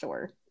 I'm not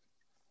sure.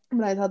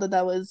 But I thought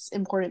that was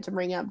important to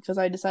bring up because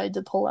I decided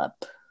to pull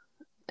up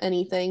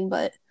anything,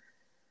 but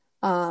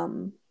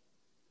no,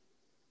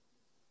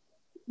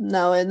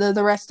 and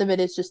the rest of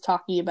it is just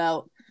talking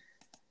about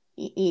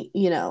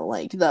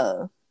like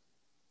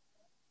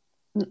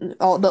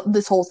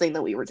this whole thing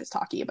that we were just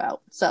talking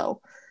about.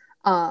 So,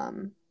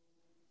 um,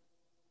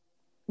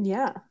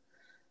 yeah,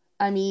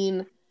 I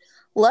mean,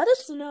 let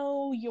us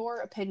know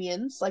your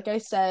opinions. Like I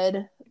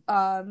said,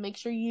 make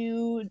sure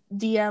you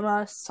DM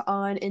us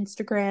on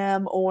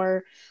Instagram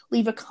or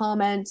leave a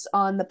comment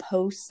on the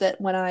post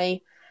that when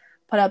I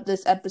put up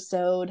this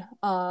episode.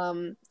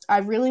 I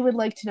really would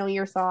like to know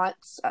your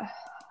thoughts.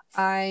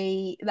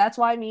 That's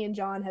why me and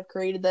John have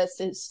created this,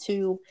 is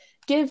to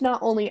give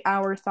not only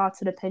our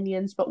thoughts and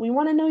opinions, but we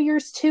want to know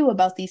yours too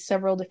about these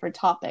several different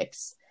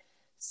topics.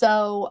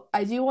 So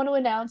I do want to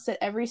announce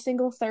that every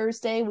single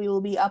Thursday we will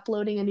be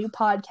uploading a new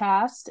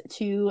podcast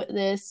to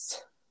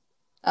this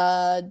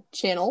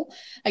channel,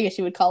 I guess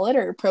you would call it,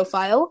 or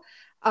profile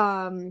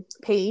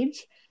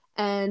page.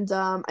 And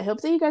I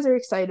hope that you guys are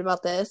excited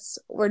about this.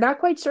 We're not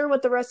quite sure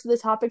what the rest of the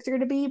topics are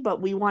going to be,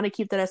 but we want to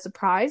keep that a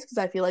surprise because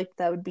I feel like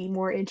that would be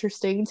more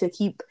interesting to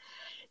keep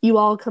you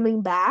all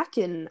coming back.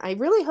 And I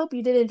really hope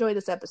you did enjoy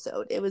this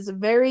episode. It was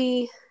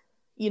very,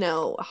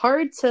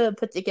 hard to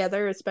put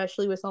together,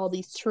 especially with all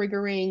these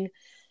triggering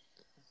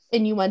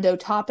innuendo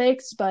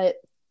topics. But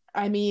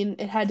I mean,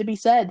 it had to be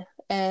said.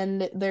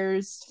 And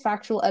there's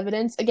factual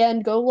evidence.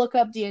 Again, go look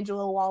up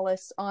D'Angelo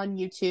Wallace on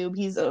YouTube.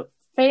 He's a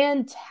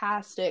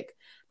fantastic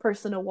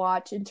person to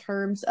watch in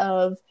terms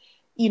of,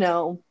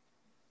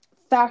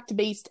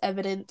 fact-based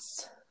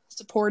evidence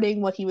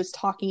supporting what he was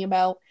talking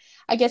about.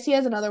 I guess he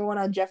has another one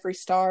on Jeffree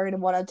Star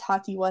and one on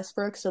Tati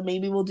Westbrook, so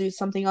maybe we'll do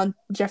something on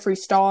Jeffree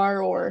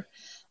Star, or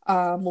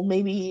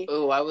maybe...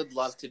 Oh, I would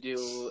love to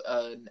do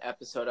an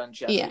episode on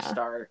Jeffree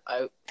Star.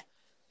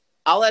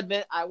 I'll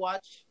admit, I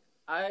watch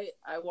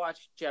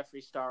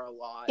Jeffree Star a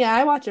lot. Yeah,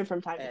 I watch it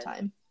from time to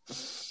time.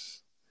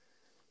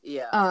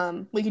 Yeah.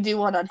 We could do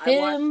one on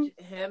him. I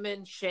watched him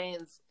and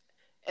Shane's,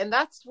 and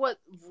that's what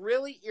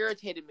really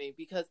irritated me,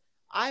 because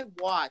I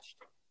watched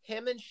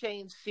him and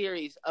Shane's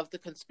series of the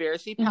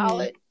Conspiracy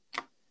Palette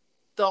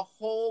the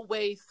whole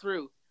way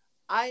through.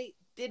 I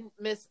didn't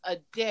miss a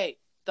day.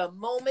 The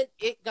moment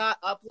it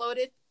got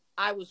uploaded,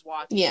 I was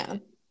watching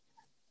it.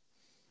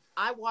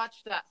 I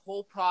watched that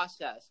whole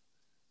process,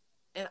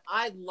 and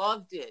I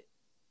loved it.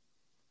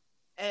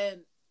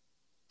 And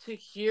to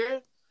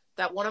hear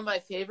that one of my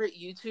favorite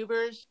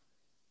YouTubers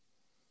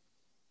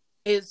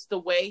is the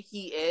way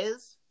he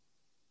is,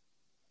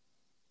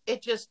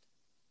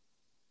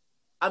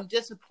 I'm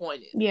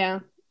disappointed. Yeah.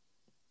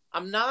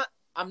 I'm not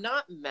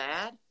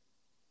mad.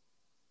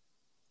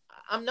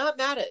 I'm not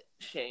mad at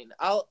Shane.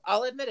 I'll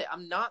admit it.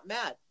 I'm not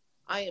mad.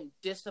 I am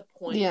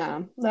disappointed.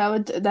 Yeah,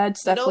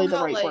 that's definitely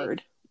the right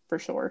word, for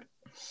sure.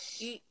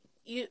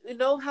 You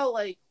know how,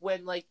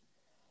 when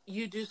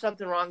you do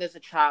something wrong as a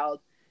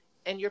child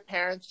and your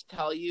parents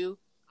tell you,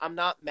 I'm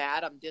not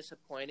mad, I'm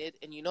disappointed,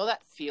 and you know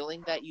that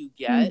feeling that you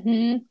get?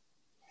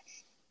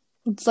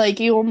 Mm-hmm. It's like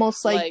you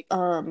almost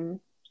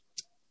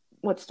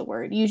what's the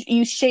word?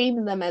 You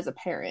shame them as a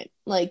parent.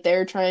 Like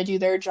they're trying to do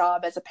their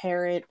job as a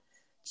parent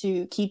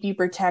to keep you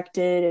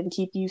protected and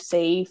keep you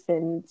safe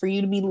and for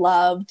you to be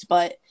loved.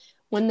 But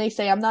when they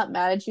say, I'm not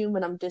mad at you,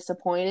 but I'm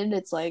disappointed,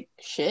 it's like,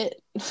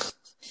 shit,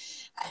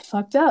 I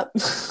fucked up.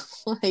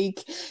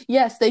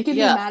 Yes, they can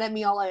be mad at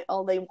me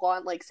all they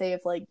want. Like, say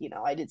if I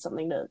did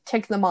something to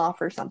tick them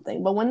off or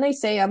something. But when they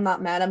say I'm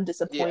not mad, I'm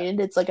disappointed,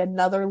 it's like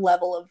another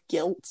level of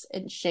guilt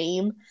and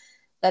shame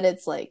that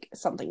it's like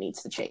something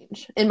needs to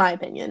change, in my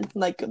opinion.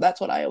 Like, that's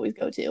what I always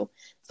go to.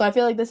 So I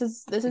feel like this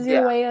is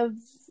your way of,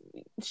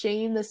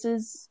 Shane, this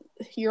is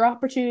your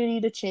opportunity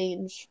to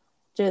change.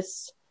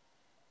 Just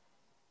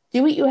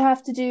do what you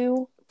have to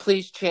do.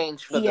 Please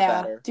change for the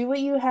better. Do what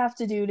you have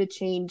to do to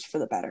change for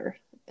the better.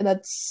 And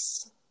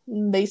that's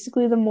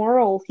basically the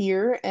moral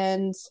here.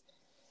 And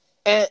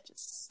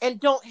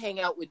don't hang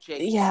out with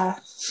Jake. Yeah.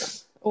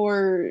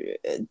 Or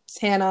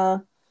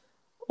Tana.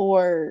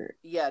 Or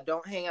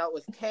don't hang out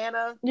with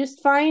Tana.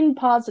 Just find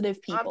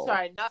positive people. I'm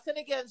sorry, nothing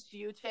against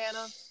you,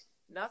 Tana.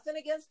 Nothing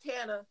against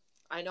Tana.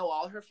 I know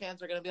all her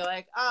fans are going to be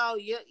like, oh,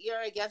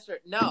 you're against her.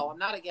 No, I'm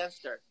not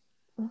against her.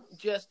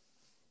 Just,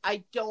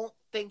 I don't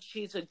think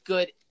she's a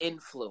good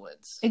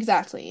influence.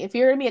 Exactly. If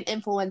you're going to be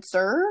an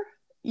influencer,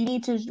 you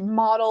need to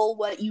model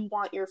what you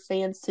want your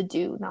fans to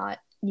do, not,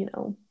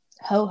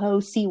 ho-ho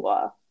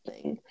siwa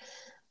thing.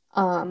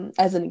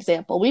 As an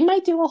example. We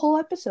might do a whole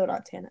episode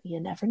on Tana.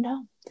 You never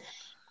know.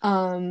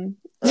 Let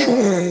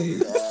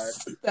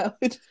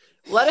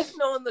us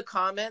know in the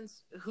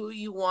comments who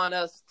you want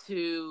us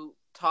to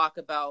talk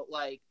about,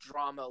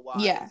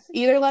 drama-wise. Yeah,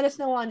 either let us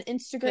know on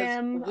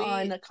Instagram,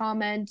 on the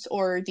comments,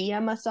 or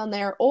DM us on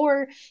there,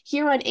 or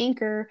here on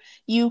Anchor,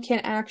 you can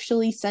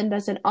actually send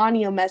us an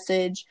audio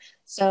message.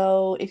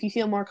 So if you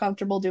feel more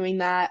comfortable doing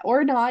that,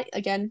 or not,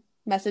 again,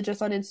 message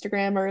us on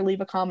Instagram or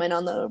leave a comment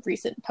on the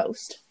recent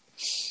post.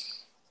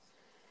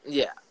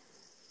 Yeah.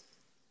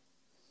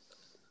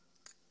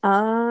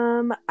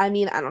 I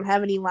mean, I don't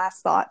have any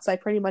last thoughts. I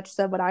pretty much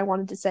said what I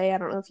wanted to say. I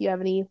don't know if you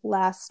have any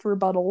last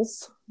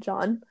rebuttals,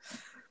 John.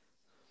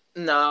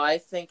 No, I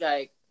think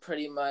I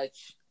pretty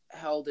much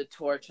held a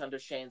torch under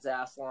Shane's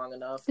ass long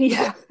enough.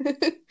 Yeah.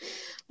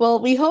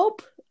 Well, we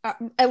hope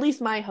at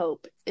least my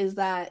hope is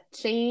that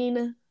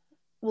Shane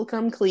will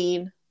come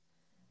clean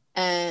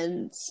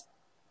and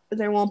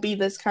there won't be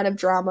this kind of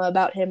drama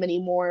about him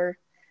anymore.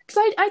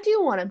 Because I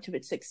do want him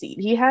to succeed.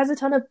 He has a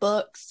ton of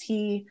books.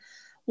 He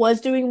was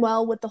doing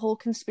well with the whole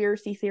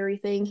conspiracy theory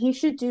thing. He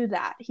should do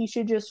that. He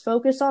should just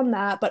focus on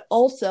that. But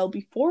also,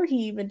 before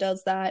he even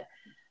does that,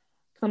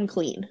 come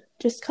clean.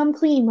 Just come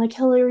clean, like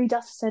Hilary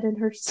Duff said in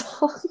her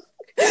song.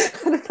 I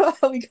don't know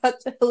how we got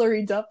to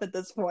Hilary Duff at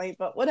this point,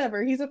 but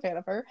whatever. He's a fan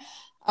of her.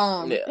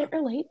 It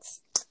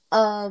relates.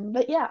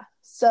 But yeah,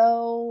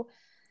 so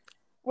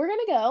we're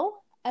gonna go.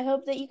 I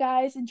hope that you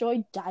guys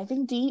enjoyed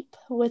diving deep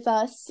with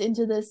us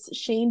into this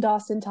Shane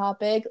Dawson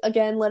topic.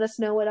 Again, let us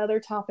know what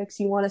other topics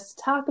you want us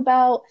to talk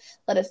about.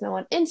 Let us know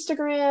on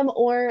Instagram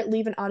or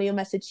leave an audio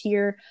message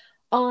here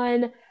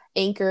on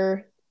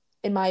Anchor.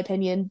 In my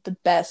opinion, the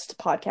best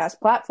podcast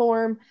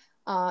platform.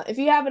 If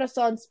you have us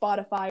on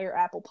Spotify or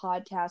Apple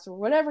Podcasts or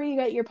whatever you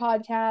get your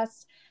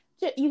podcasts,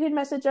 you can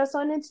message us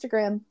on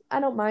Instagram. I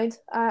don't mind.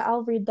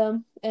 I'll read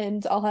them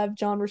and I'll have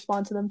John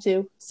respond to them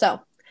too. So,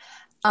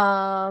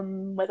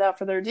 without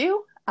further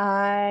ado,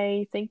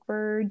 I think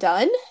we're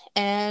done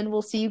and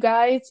we'll see you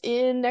guys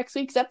in next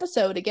week's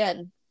episode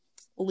again.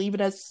 We'll leave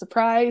it as a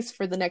surprise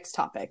for the next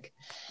topic.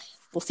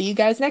 We'll see you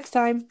guys next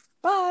time.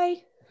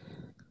 Bye.